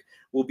graphic.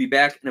 We'll be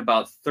back in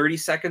about 30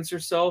 seconds or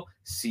so.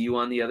 See you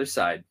on the other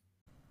side.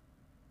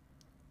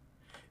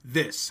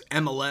 This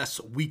MLS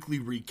Weekly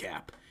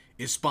Recap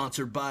is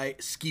sponsored by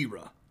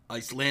Skira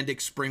Icelandic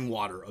Spring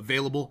Water,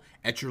 available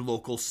at your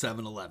local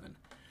 7-Eleven.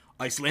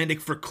 Icelandic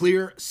for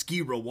clear,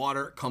 Skira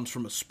water comes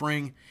from a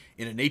spring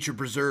in a nature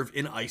preserve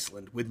in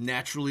Iceland with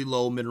naturally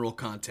low mineral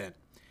content.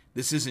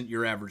 This isn't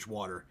your average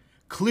water.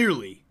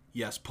 Clearly,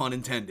 yes, pun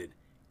intended,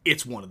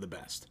 it's one of the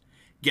best.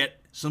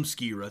 Get some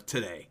Skira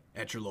today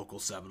at your local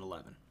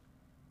 7-Eleven.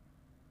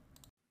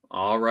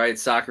 All right,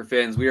 soccer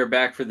fans, we are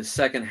back for the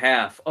second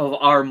half of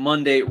our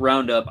Monday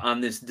roundup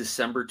on this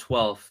December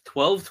 12th,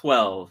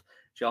 12/12.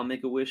 Did y'all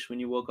make a wish when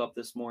you woke up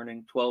this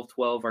morning?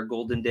 12/12, our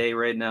golden day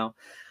right now.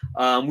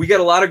 We got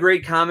a lot of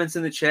great comments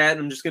in the chat.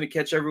 I'm just going to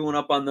catch everyone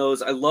up on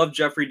those. I love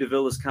Jeffrey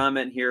DeVilla's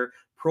comment here.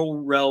 Pro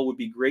Rel would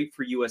be great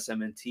for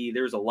USMNT.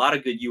 There's a lot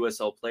of good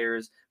USL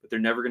players, but they're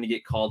never going to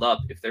get called up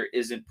if there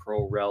isn't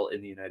Pro Rel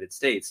in the United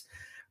States.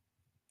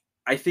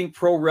 I think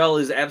Pro Rel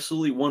is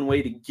absolutely one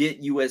way to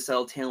get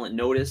USL talent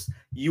noticed.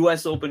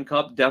 US Open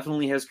Cup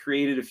definitely has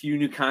created a few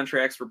new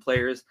contracts for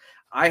players.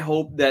 I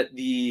hope that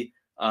the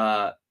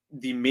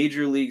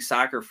Major League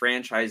Soccer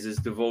franchises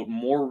devote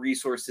more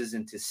resources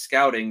into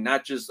scouting,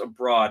 not just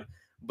abroad,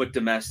 but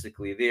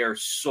domestically. They are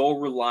so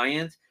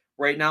reliant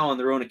right now on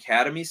their own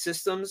academy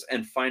systems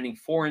and finding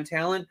foreign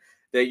talent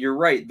that you're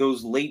right,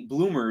 those late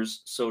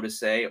bloomers, so to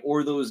say,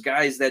 or those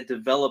guys that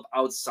develop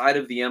outside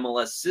of the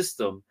MLS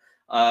system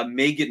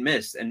may get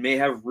missed and may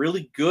have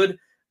really good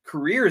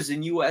careers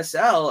in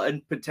USL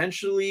and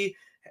potentially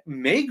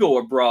may go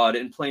abroad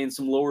and play in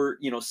some lower,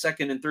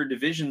 second and third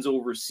divisions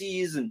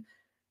overseas,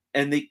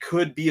 and they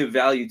could be of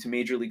value to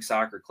Major League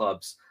Soccer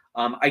clubs.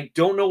 I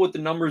don't know what the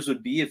numbers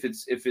would be if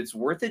it's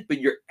worth it, but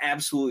you're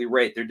absolutely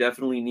right. There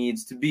definitely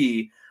needs to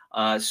be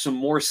some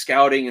more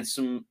scouting and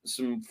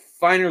some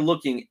finer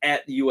looking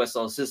at the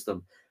USL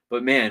system.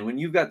 But man, when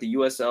you've got the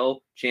USL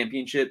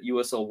Championship,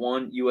 USL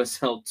 1,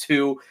 USL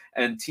 2,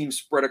 and teams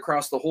spread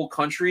across the whole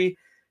country,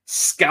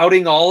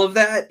 scouting all of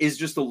that is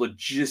just a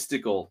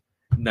logistical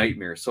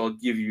nightmare. So I'll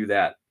give you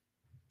that.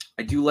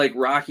 I do like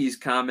Rocky's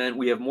comment.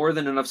 We have more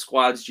than enough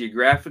squads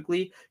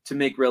geographically to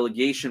make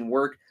relegation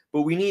work,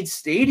 but we need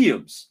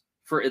stadiums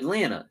for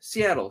Atlanta,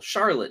 Seattle,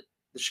 Charlotte,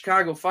 the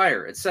Chicago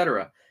Fire,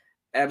 etc.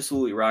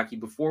 Absolutely, Rocky.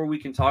 Before we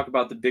can talk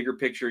about the bigger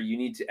picture, you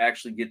need to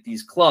actually get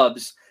these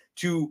clubs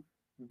to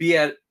be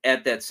at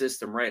that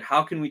system, right?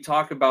 How can we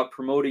talk about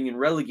promoting and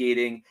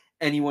relegating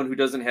anyone who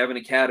doesn't have an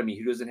academy,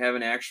 who doesn't have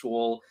an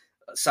actual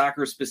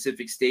soccer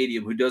specific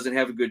stadium, who doesn't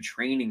have a good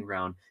training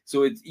ground?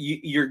 So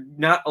you're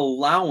not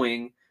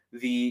allowing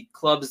the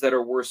clubs that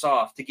are worse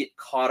off to get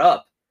caught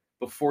up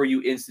before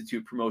you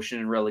institute promotion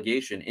and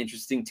relegation.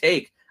 Interesting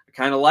take. I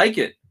kind of like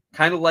it.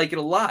 Kind of like it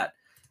a lot.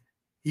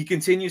 He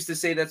continues to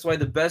say that's why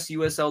the best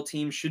USL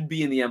team should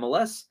be in the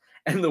MLS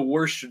and the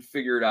worst should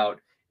figure it out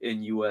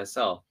in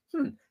USL.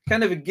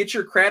 Kind of a get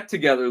your crap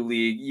together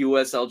league,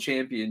 USL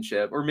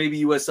championship, or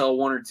maybe USL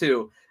 1 or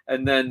 2.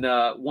 And then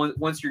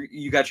once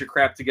you got your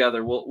crap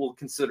together, we'll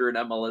consider an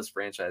MLS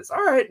franchise.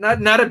 All right,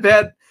 not a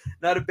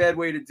bad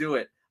way to do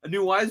it. A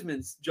new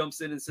Wiseman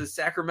jumps in and says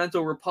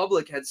Sacramento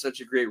Republic had such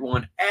a great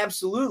one.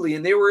 Absolutely.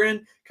 And they were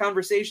in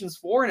conversations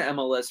for an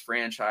MLS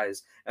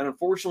franchise. And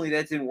unfortunately,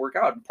 that didn't work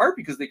out, in part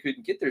because they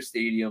couldn't get their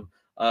stadium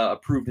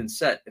approved and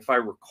set, if I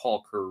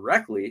recall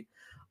correctly.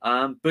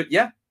 But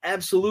yeah,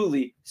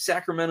 absolutely.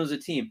 Sacramento's a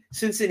team.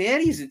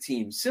 Cincinnati's a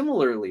team,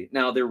 similarly.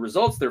 Now, their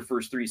results, their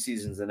first 3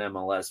 seasons in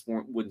MLS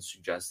wouldn't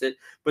suggest it,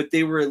 but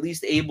they were at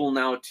least able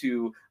now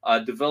to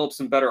develop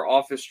some better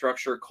office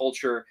structure,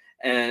 culture,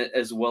 and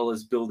as well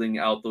as building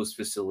out those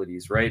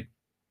facilities, right?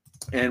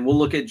 And we'll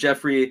look at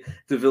Jeffrey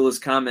Davila's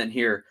comment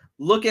here.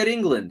 Look at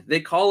England.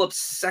 They call up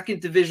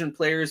second division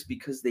players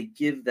because they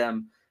give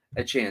them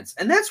a chance.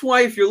 And that's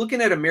why if you're looking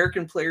at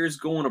American players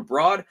going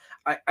abroad,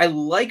 I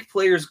like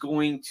players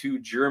going to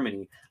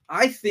Germany.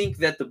 I think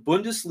that the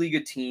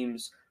Bundesliga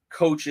teams,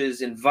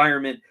 coaches,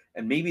 environment,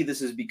 and maybe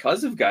this is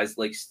because of guys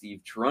like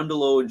Steve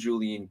Cherundolo and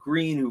Julian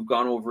Green who've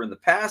gone over in the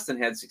past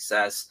and had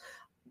success,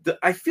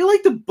 I feel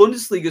like the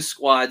Bundesliga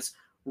squads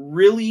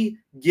really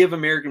give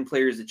American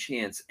players a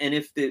chance. And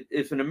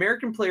if an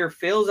American player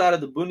fails out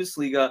of the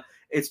Bundesliga,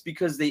 it's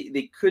because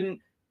they couldn't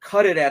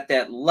cut it at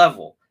that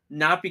level,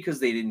 not because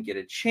they didn't get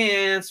a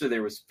chance or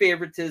there was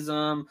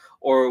favoritism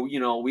or,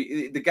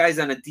 the guy's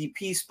on a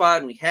DP spot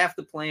and we have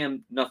to play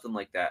him, nothing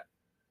like that.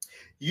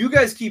 You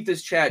guys keep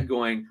this chat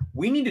going.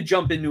 We need to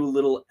jump into a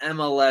little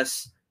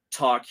MLS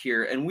talk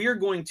here, and we are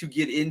going to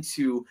get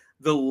into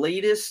the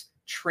latest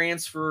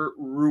transfer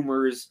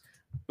rumors,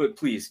 but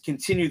please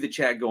continue the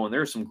chat going.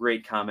 There are some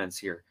great comments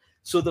here.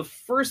 So the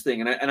first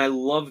thing, and I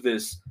love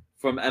this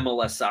from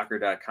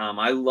MLSsoccer.com.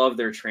 I love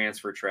their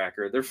transfer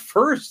tracker. Their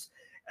first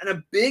and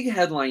a big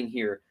headline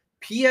here,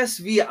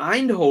 PSV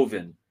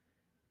Eindhoven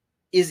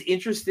is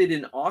interested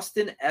in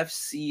Austin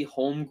FC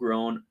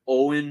homegrown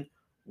Owen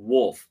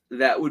Wolf.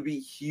 That would be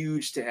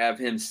huge to have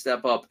him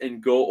step up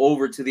and go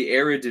over to the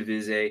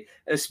Eredivisie,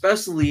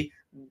 especially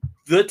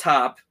the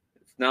top,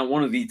 if not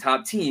one of the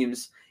top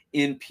teams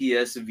in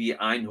PSV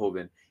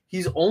Eindhoven.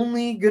 He's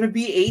only going to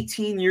be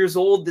 18 years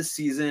old this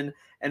season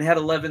and had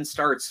 11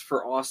 starts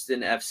for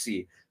Austin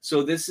FC.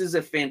 So this is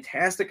a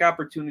fantastic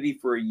opportunity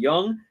for a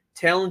young,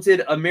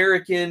 talented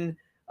American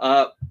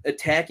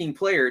attacking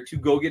player to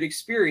go get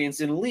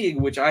experience in a league,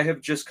 which I have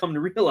just come to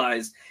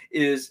realize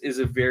is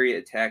a very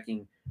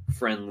attacking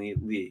friendly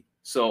league.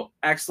 So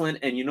excellent.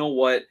 And you know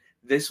what?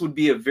 This would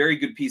be a very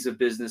good piece of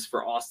business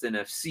for Austin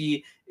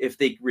FC if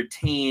they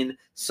retain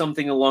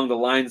something along the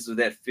lines of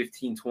that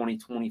 15, 20,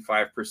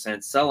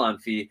 25% sell-on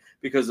fee,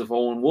 because if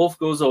Owen Wolf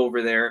goes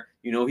over there,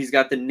 he's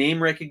got the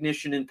name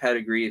recognition and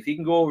pedigree. If he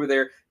can go over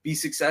there, be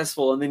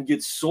successful, and then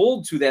get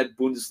sold to that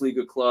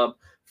Bundesliga club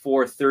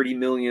for 30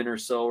 million or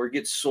so, or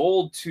get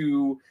sold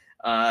to,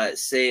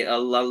 say, a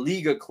La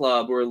Liga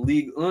club or a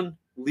Ligue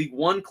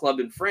 1 club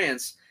in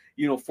France,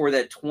 for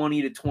that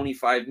 20 to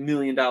 $25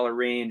 million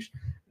range,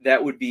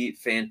 that would be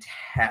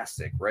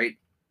fantastic, right?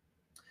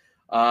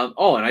 And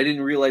I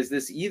didn't realize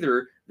this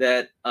either,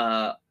 that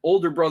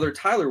older brother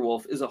Tyler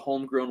Wolf is a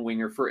homegrown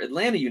winger for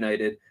Atlanta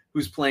United,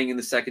 who's playing in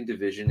the second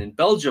division in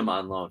Belgium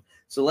on loan.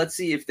 So let's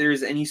see if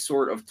there's any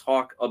sort of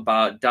talk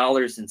about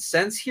dollars and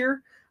cents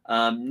here.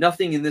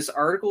 Nothing in this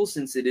article,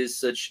 since it is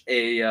such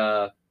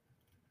an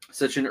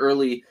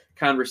early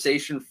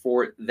conversation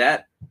for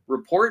that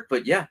report.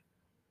 But yeah,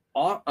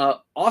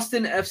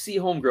 Austin FC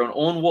homegrown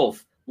Owen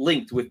Wolf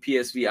linked with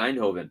PSV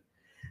Eindhoven.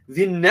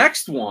 The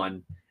next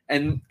one,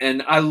 and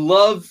I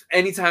love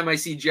anytime I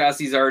see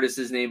Jossie's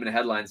Artist's name in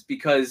headlines,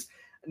 because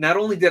not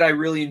only did I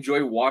really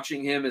enjoy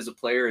watching him as a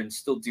player and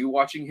still do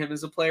watching him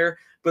as a player,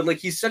 but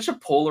he's such a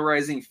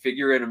polarizing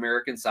figure in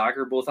American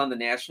soccer, both on the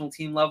national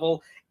team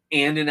level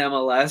and in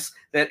MLS,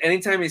 that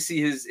anytime I see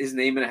his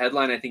name in a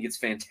headline, I think it's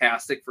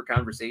fantastic for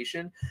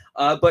conversation.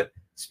 But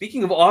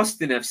speaking of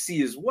Austin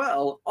FC as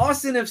well,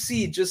 Austin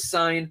FC just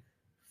signed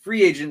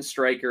free agent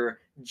striker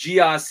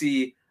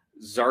Gyasi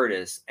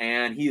Zardes,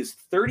 and he is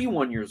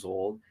 31 years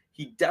old.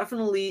 He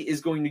definitely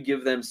is going to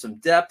give them some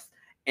depth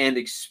and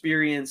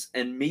experience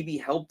and maybe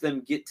help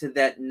them get to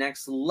that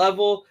next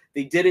level.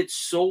 They did it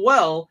so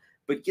well,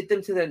 but get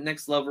them to that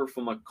next level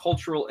from a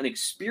cultural and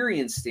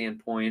experience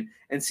standpoint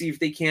and see if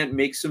they can't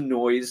make some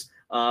noise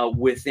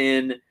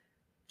within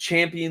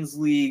Champions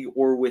League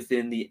or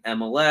within the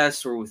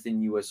MLS or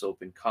within US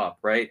Open Cup,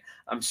 right?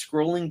 I'm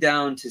scrolling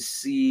down to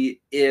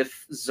see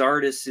if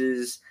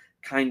Zardis's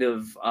kind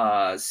of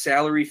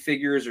salary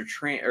figures or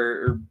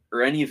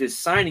any of his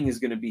signing is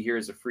going to be here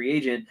as a free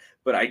agent,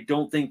 but I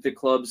don't think the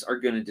clubs are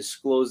going to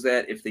disclose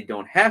that if they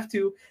don't have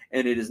to,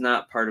 and it is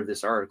not part of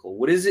this article.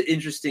 What is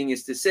interesting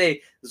is to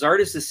say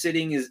Zardis is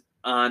sitting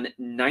on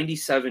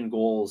 97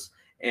 goals,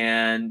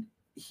 and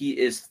he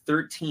is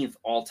 13th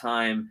all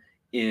time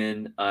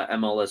in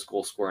MLS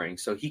goal scoring.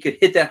 So he could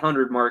hit that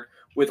 100 mark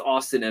with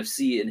Austin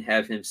FC and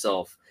have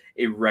himself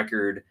a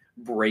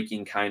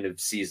record-breaking kind of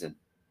season.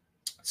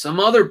 Some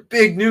other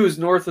big news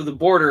north of the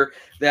border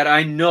that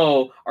I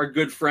know our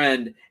good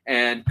friend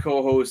and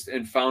co-host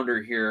and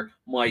founder here,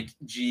 Mike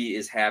G,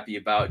 is happy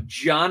about.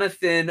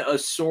 Jonathan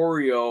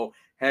Osorio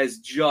has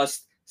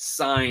just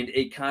signed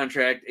a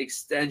contract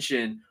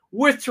extension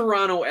with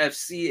Toronto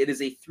FC. It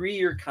is a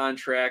 3-year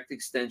contract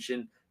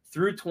extension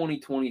through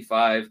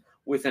 2025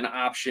 with an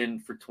option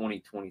for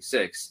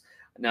 2026.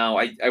 Now,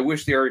 I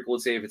wish the article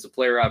would say if it's a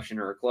player option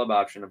or a club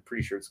option. I'm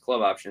pretty sure it's a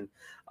club option.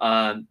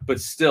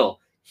 But still,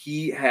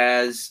 he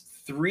has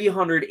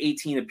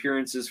 318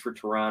 appearances for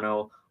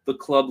Toronto, the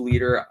club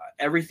leader.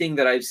 Everything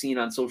that I've seen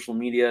on social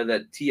media,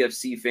 that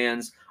TFC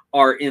fans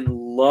are in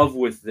love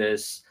with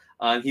this.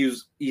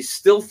 He's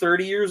still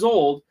 30 years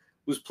old,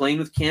 was playing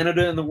with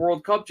Canada in the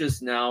World Cup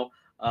just now.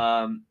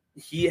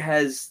 He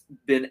has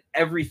been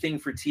everything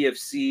for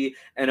TFC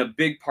and a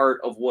big part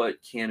of what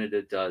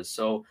Canada does.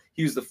 So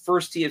he was the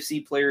first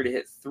TFC player to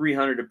hit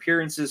 300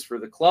 appearances for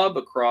the club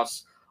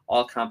across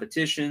all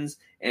competitions,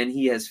 and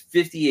he has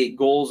 58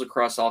 goals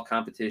across all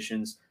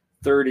competitions,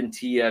 third in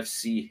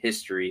TFC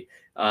history.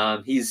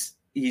 He's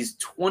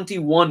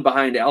 21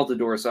 behind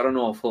Altidore, so I don't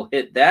know if he'll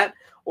hit that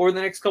over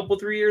the next couple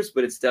 3 years,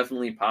 but it's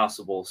definitely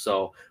possible.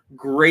 So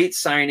great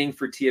signing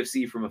for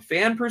TFC from a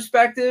fan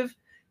perspective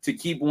to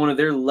keep one of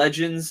their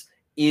legends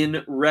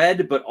in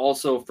red, but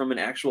also from an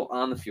actual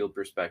on-the-field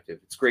perspective.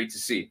 It's great to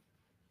see.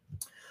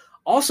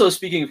 Also,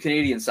 speaking of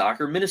Canadian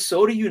soccer,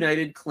 Minnesota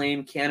United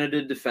claimed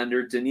Canada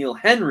defender Daniil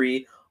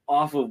Henry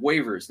off of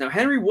waivers. Now,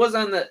 Henry was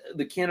on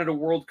the Canada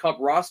World Cup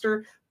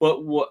roster,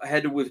 but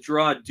had to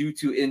withdraw due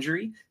to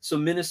injury. So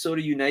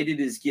Minnesota United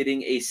is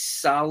getting a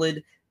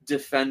solid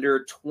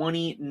defender,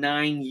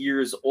 29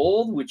 years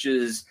old, which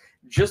is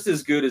just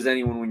as good as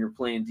anyone when you're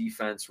playing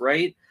defense,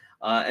 right?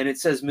 And it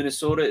says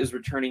Minnesota is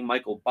returning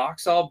Michael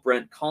Boxall,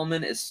 Brent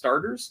Kallman as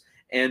starters,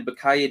 and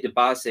Bakaye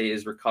Debase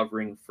is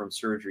recovering from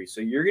surgery. So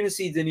you're going to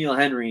see Daniil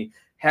Henry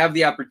have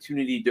the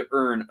opportunity to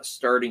earn a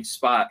starting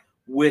spot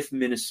with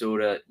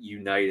Minnesota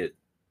United.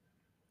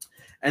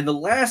 And the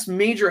last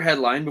major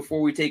headline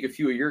before we take a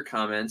few of your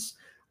comments,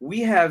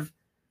 we have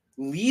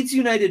Leeds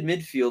United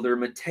midfielder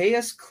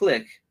Mateusz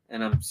Klich,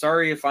 and I'm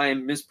sorry if I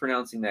am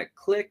mispronouncing that,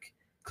 Klich.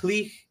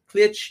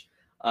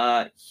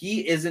 He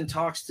is in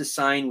talks to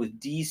sign with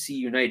DC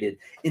United.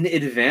 In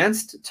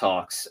advanced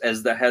talks,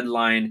 as the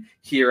headline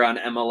here on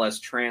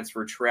MLS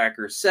Transfer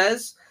Tracker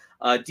says,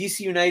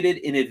 DC United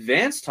in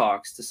advanced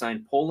talks to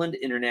sign Poland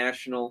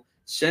international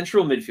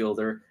central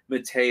midfielder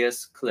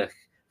Mateusz Klich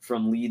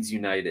from Leeds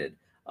United.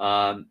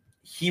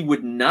 He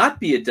would not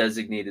be a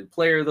designated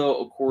player,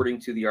 though, according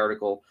to the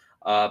article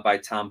by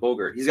Tom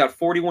Bogert. He's got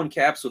 41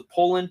 caps with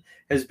Poland,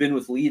 has been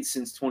with Leeds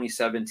since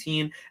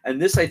 2017,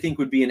 and this, I think,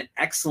 would be an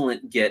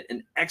excellent get,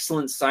 an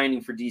excellent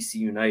signing for DC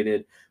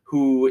United,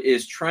 who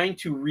is trying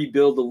to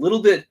rebuild a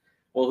little bit,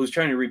 well, who's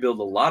trying to rebuild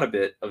a lot of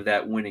it of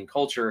that winning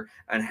culture,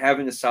 and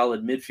having a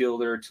solid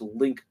midfielder to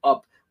link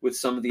up with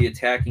some of the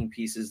attacking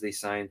pieces they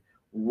signed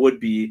would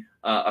be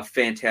a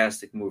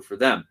fantastic move for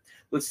them.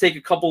 Let's take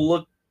a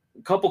couple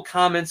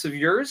comments of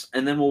yours,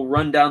 and then we'll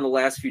run down the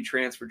last few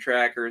transfer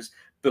trackers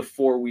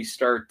before we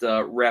start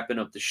wrapping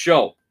up the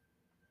show.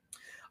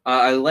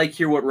 I like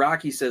here what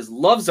Rocky says.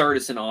 Love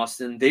Zardis in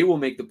Austin. They will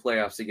make the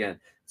playoffs again.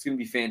 It's going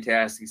to be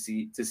fantastic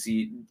to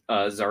see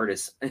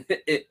Zardis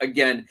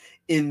again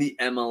in the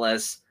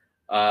MLS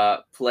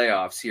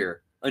playoffs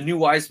here. A new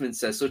Wiseman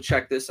says, so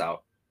check this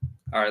out.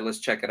 All right, let's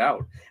check it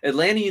out.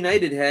 Atlanta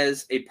United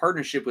has a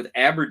partnership with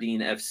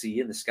Aberdeen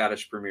FC in the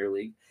Scottish Premier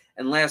League.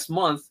 And last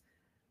month,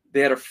 they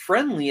had a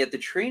friendly at the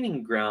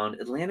training ground.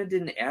 Atlanta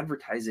didn't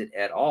advertise it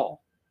at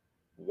all.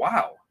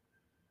 Wow.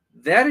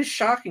 That is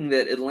shocking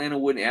that Atlanta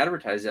wouldn't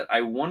advertise it.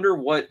 I wonder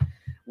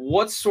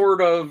what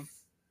sort of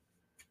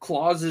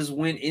clauses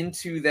went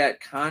into that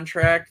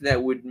contract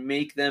that would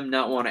make them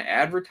not want to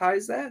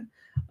advertise that.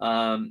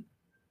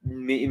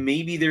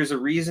 Maybe there's a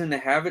reason to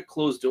have it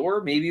closed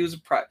door. Maybe it was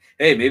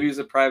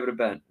a private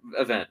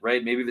event,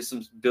 right? Maybe there's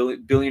some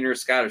billionaire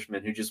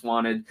Scottishman who just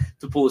wanted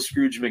to pull a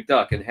Scrooge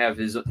McDuck and have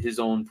his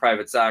own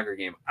private soccer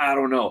game. I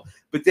don't know,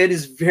 but that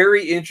is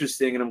very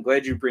interesting, and I'm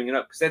glad you bring it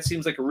up because that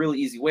seems like a really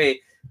easy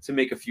way to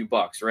make a few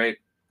bucks, right?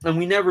 And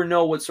we never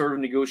know what sort of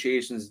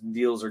negotiations and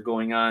deals are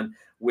going on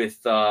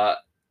with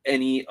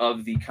any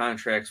of the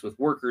contracts with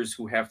workers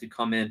who have to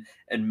come in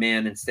and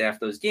man and staff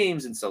those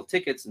games and sell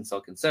tickets and sell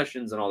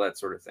concessions and all that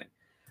sort of thing.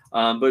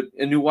 But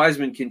Anu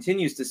Wiseman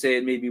continues to say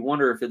it made me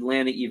wonder if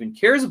Atlanta even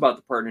cares about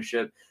the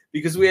partnership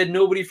because we had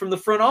nobody from the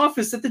front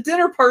office at the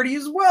dinner party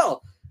as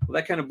well. Well,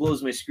 that kind of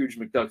blows my Scrooge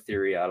McDuck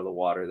theory out of the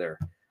water there.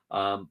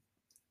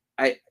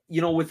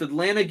 With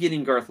Atlanta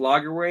getting Garth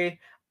Lagerwey,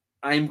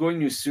 I'm going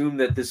to assume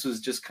that this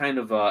was just kind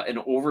of an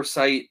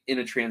oversight in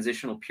a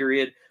transitional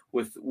period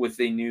with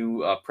a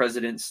new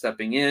president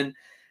stepping in.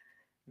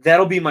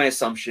 That'll be my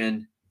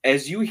assumption.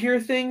 As you hear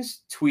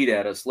things, tweet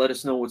at us. Let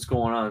us know what's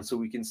going on so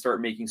we can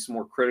start making some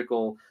more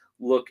critical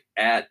look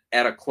at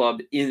a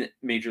club in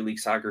Major League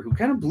Soccer who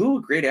kind of blew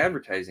a great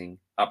advertising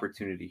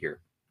opportunity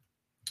here.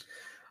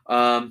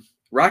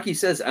 Rocky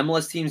says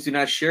MLS teams do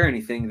not share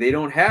anything. They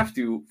don't have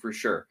to, for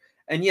sure.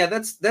 And yeah,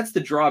 that's the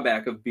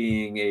drawback of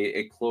being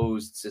a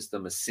closed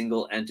system, a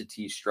single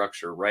entity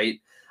structure, right?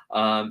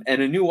 And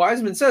a new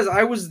Wiseman says,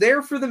 I was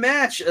there for the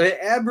match.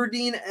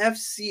 Aberdeen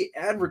FC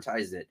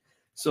advertised it.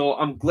 So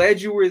I'm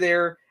glad you were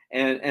there,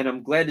 and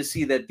I'm glad to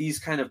see that these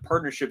kind of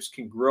partnerships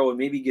can grow and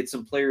maybe get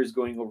some players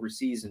going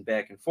overseas and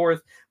back and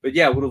forth. But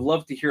yeah, would have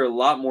loved to hear a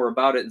lot more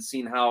about it and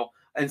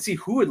see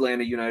who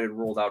Atlanta United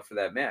rolled out for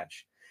that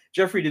match.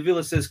 Jeffrey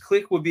Davila says,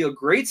 Click would be a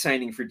great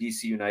signing for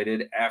DC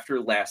United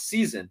after last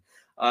season.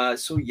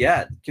 So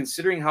yeah,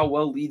 considering how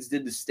well Leeds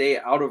did to stay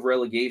out of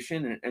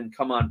relegation and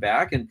come on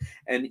back and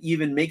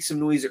even make some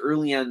noise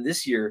early on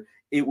this year,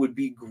 it would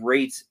be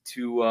great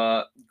to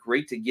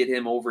get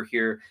him over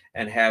here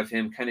and have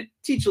him kind of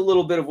teach a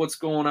little bit of what's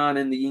going on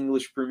in the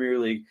English Premier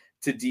League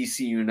to DC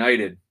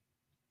United.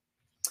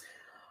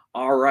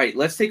 All right,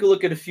 let's take a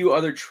look at a few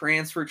other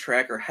transfer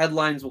tracker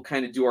headlines. We'll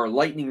kind of do our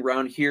lightning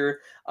round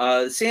here.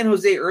 San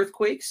Jose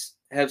Earthquakes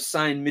have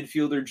signed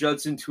midfielder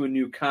Judson to a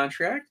new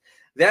contract.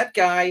 That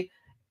guy,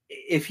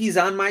 if he's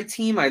on my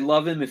team, I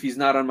love him. If he's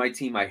not on my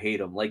team, I hate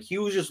him. Like, he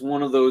was just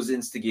one of those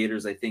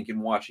instigators, I think,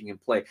 in watching him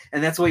play.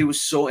 And that's why he was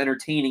so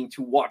entertaining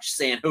to watch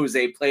San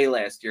Jose play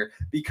last year,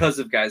 because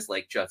of guys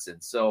like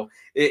Judson. So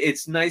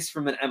it's nice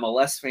from an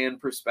MLS fan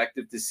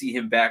perspective to see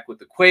him back with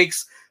the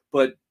Quakes.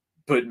 But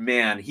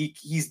man,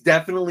 he's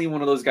definitely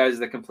one of those guys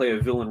that can play a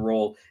villain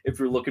role if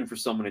you're looking for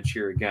someone to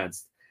cheer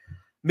against.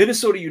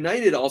 Minnesota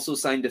United also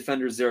signed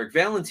defender Zarek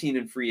Valentin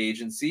in free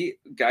agency,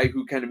 a guy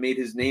who kind of made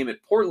his name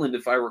at Portland,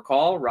 if I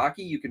recall.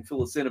 Rocky, you can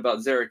fill us in about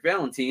Zarek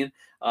Valentin.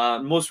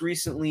 Most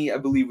recently, I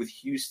believe, with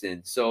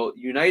Houston. So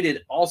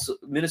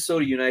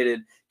Minnesota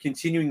United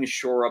continuing to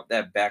shore up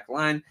that back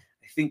line.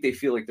 I think they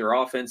feel like their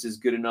offense is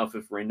good enough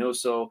if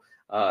Reynoso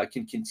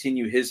can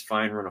continue his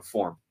fine run of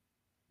form.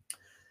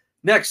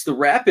 Next, the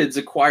Rapids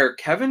acquire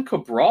Kevin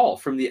Cabral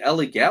from the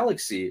LA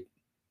Galaxy.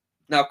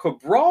 Now,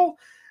 Cabral,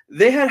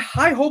 they had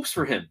high hopes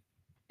for him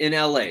in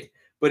LA,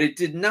 but it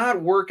did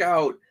not work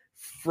out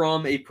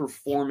from a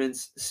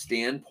performance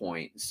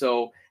standpoint.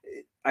 So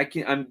I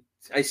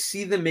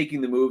see them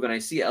making the move, and I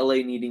see LA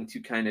needing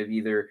to kind of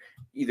either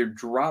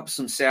drop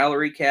some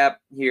salary cap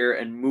here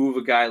and move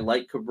a guy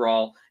like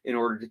Cabral in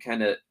order to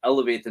kind of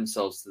elevate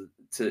themselves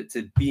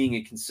to being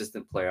a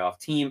consistent playoff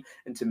team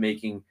and to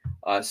making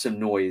some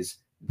noise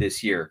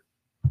this year.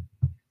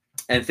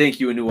 And thank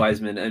you, Anu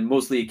Wiseman. And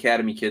mostly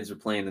Academy kids are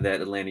playing in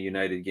that Atlanta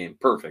United game.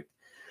 Perfect.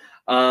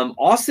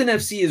 Austin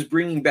FC is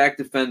bringing back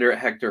defender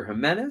Hector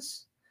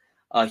Jimenez.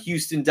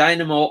 Houston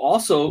Dynamo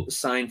also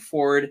signed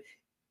forward,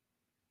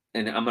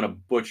 and I'm going to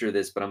butcher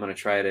this, but I'm going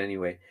to try it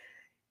anyway.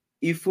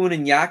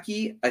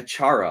 Ifunenyachi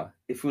Achara.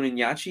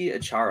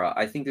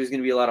 I think there's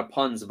going to be a lot of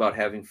puns about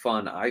having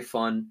fun.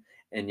 Fun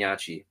and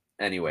Yachi.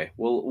 Anyway,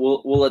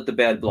 we'll let the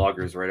bad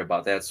bloggers write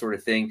about that sort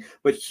of thing.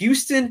 But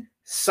Houston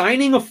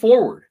signing a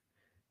forward,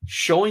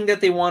 showing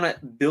that they want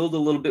to build a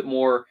little bit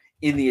more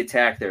in the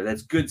attack there.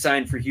 That's good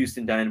sign for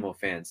Houston Dynamo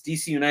fans.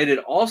 DC United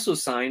also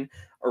signed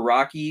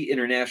Iraqi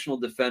international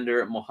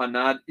defender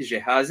Mohanad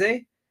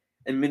Jehaze,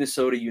 and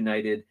Minnesota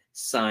United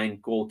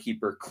signed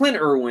goalkeeper Clint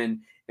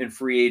Irwin in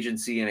free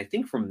agency. And I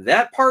think from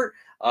that part,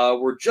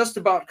 we're just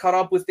about caught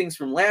up with things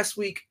from last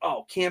week.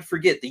 Oh, can't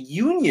forget the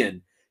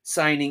Union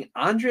signing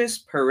Andres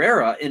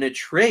Pereira in a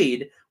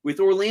trade with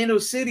Orlando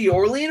City.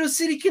 Orlando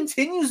City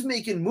continues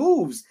making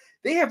moves.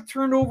 They have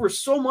turned over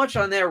so much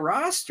on that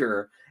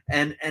roster,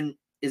 and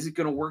is it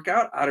going to work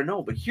out? I don't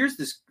know. But here's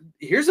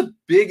a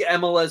big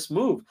MLS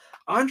move.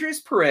 Andres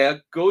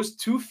Pereira goes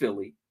to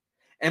Philly,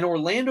 and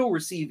Orlando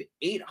receive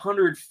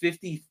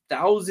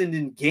 $850,000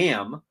 in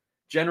GAM,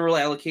 general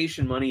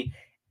allocation money,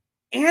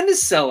 and a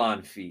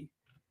sell-on fee.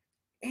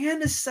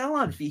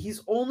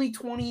 He's only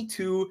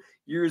 22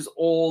 years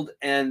old,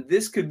 and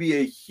this could be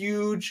a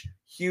huge,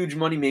 huge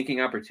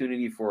money-making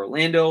opportunity for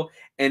Orlando,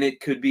 and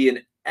it could be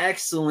an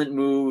excellent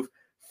move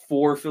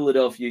for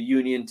Philadelphia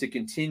Union to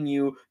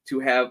continue to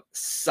have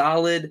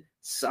solid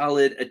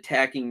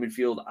attacking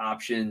midfield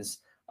options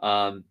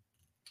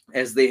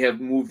as they have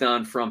moved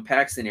on from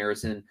Paxton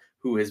Harrison,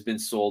 who has been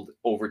sold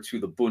over to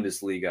the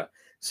Bundesliga.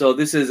 So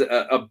this is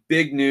a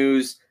big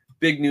news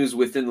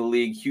within the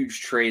league,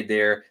 huge trade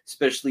there,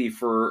 especially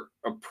for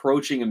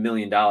approaching $1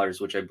 million,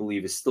 which I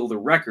believe is still the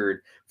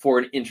record for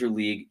an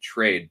interleague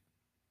trade.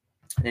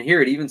 And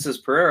here it even says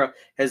Pereira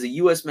has a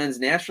U.S. men's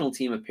national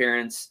team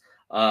appearance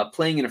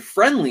playing in a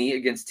friendly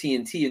against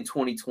TNT in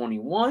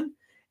 2021.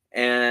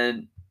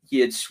 And he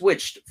had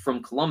switched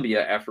from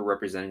Colombia after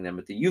representing them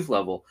at the youth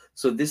level.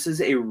 So this is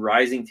a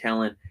rising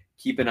talent.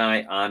 Keep an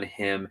eye on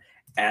him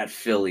at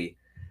Philly.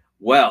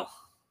 Well,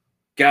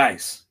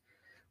 guys,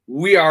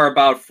 we are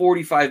about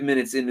 45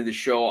 minutes into the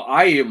show.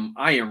 I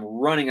am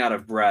running out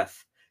of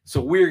breath. So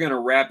we're going to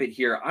wrap it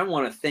here. I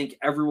want to thank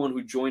everyone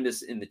who joined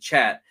us in the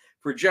chat.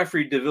 For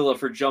Jeffrey Davila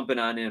for jumping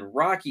on in,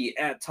 Rocky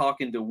at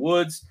Talking to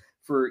Woods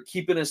for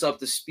keeping us up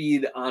to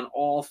speed on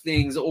all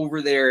things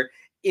over there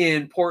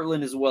in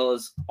Portland, as well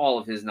as all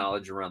of his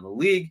knowledge around the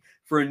league.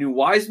 For a new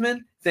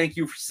Wiseman, thank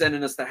you for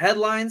sending us the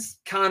headlines.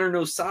 Connor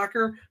Knows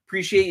Soccer,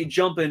 appreciate you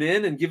jumping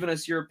in and giving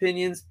us your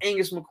opinions.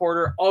 Angus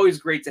McCorder, always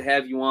great to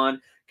have you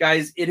on.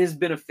 Guys, it has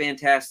been a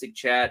fantastic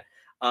chat.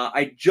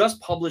 I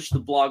just published the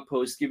blog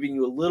post giving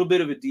you a little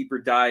bit of a deeper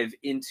dive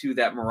into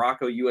that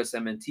Morocco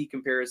USMNT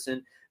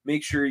comparison.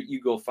 Make sure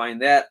you go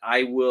find that.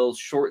 I will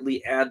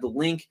shortly add the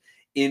link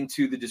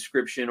into the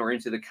description or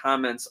into the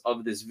comments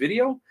of this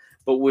video.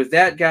 But with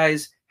that,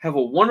 guys, have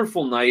a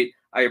wonderful night.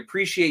 I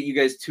appreciate you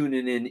guys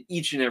tuning in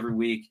each and every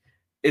week.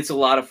 It's a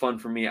lot of fun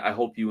for me. I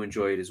hope you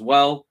enjoy it as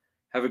well.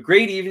 Have a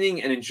great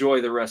evening and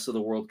enjoy the rest of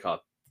the World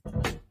Cup.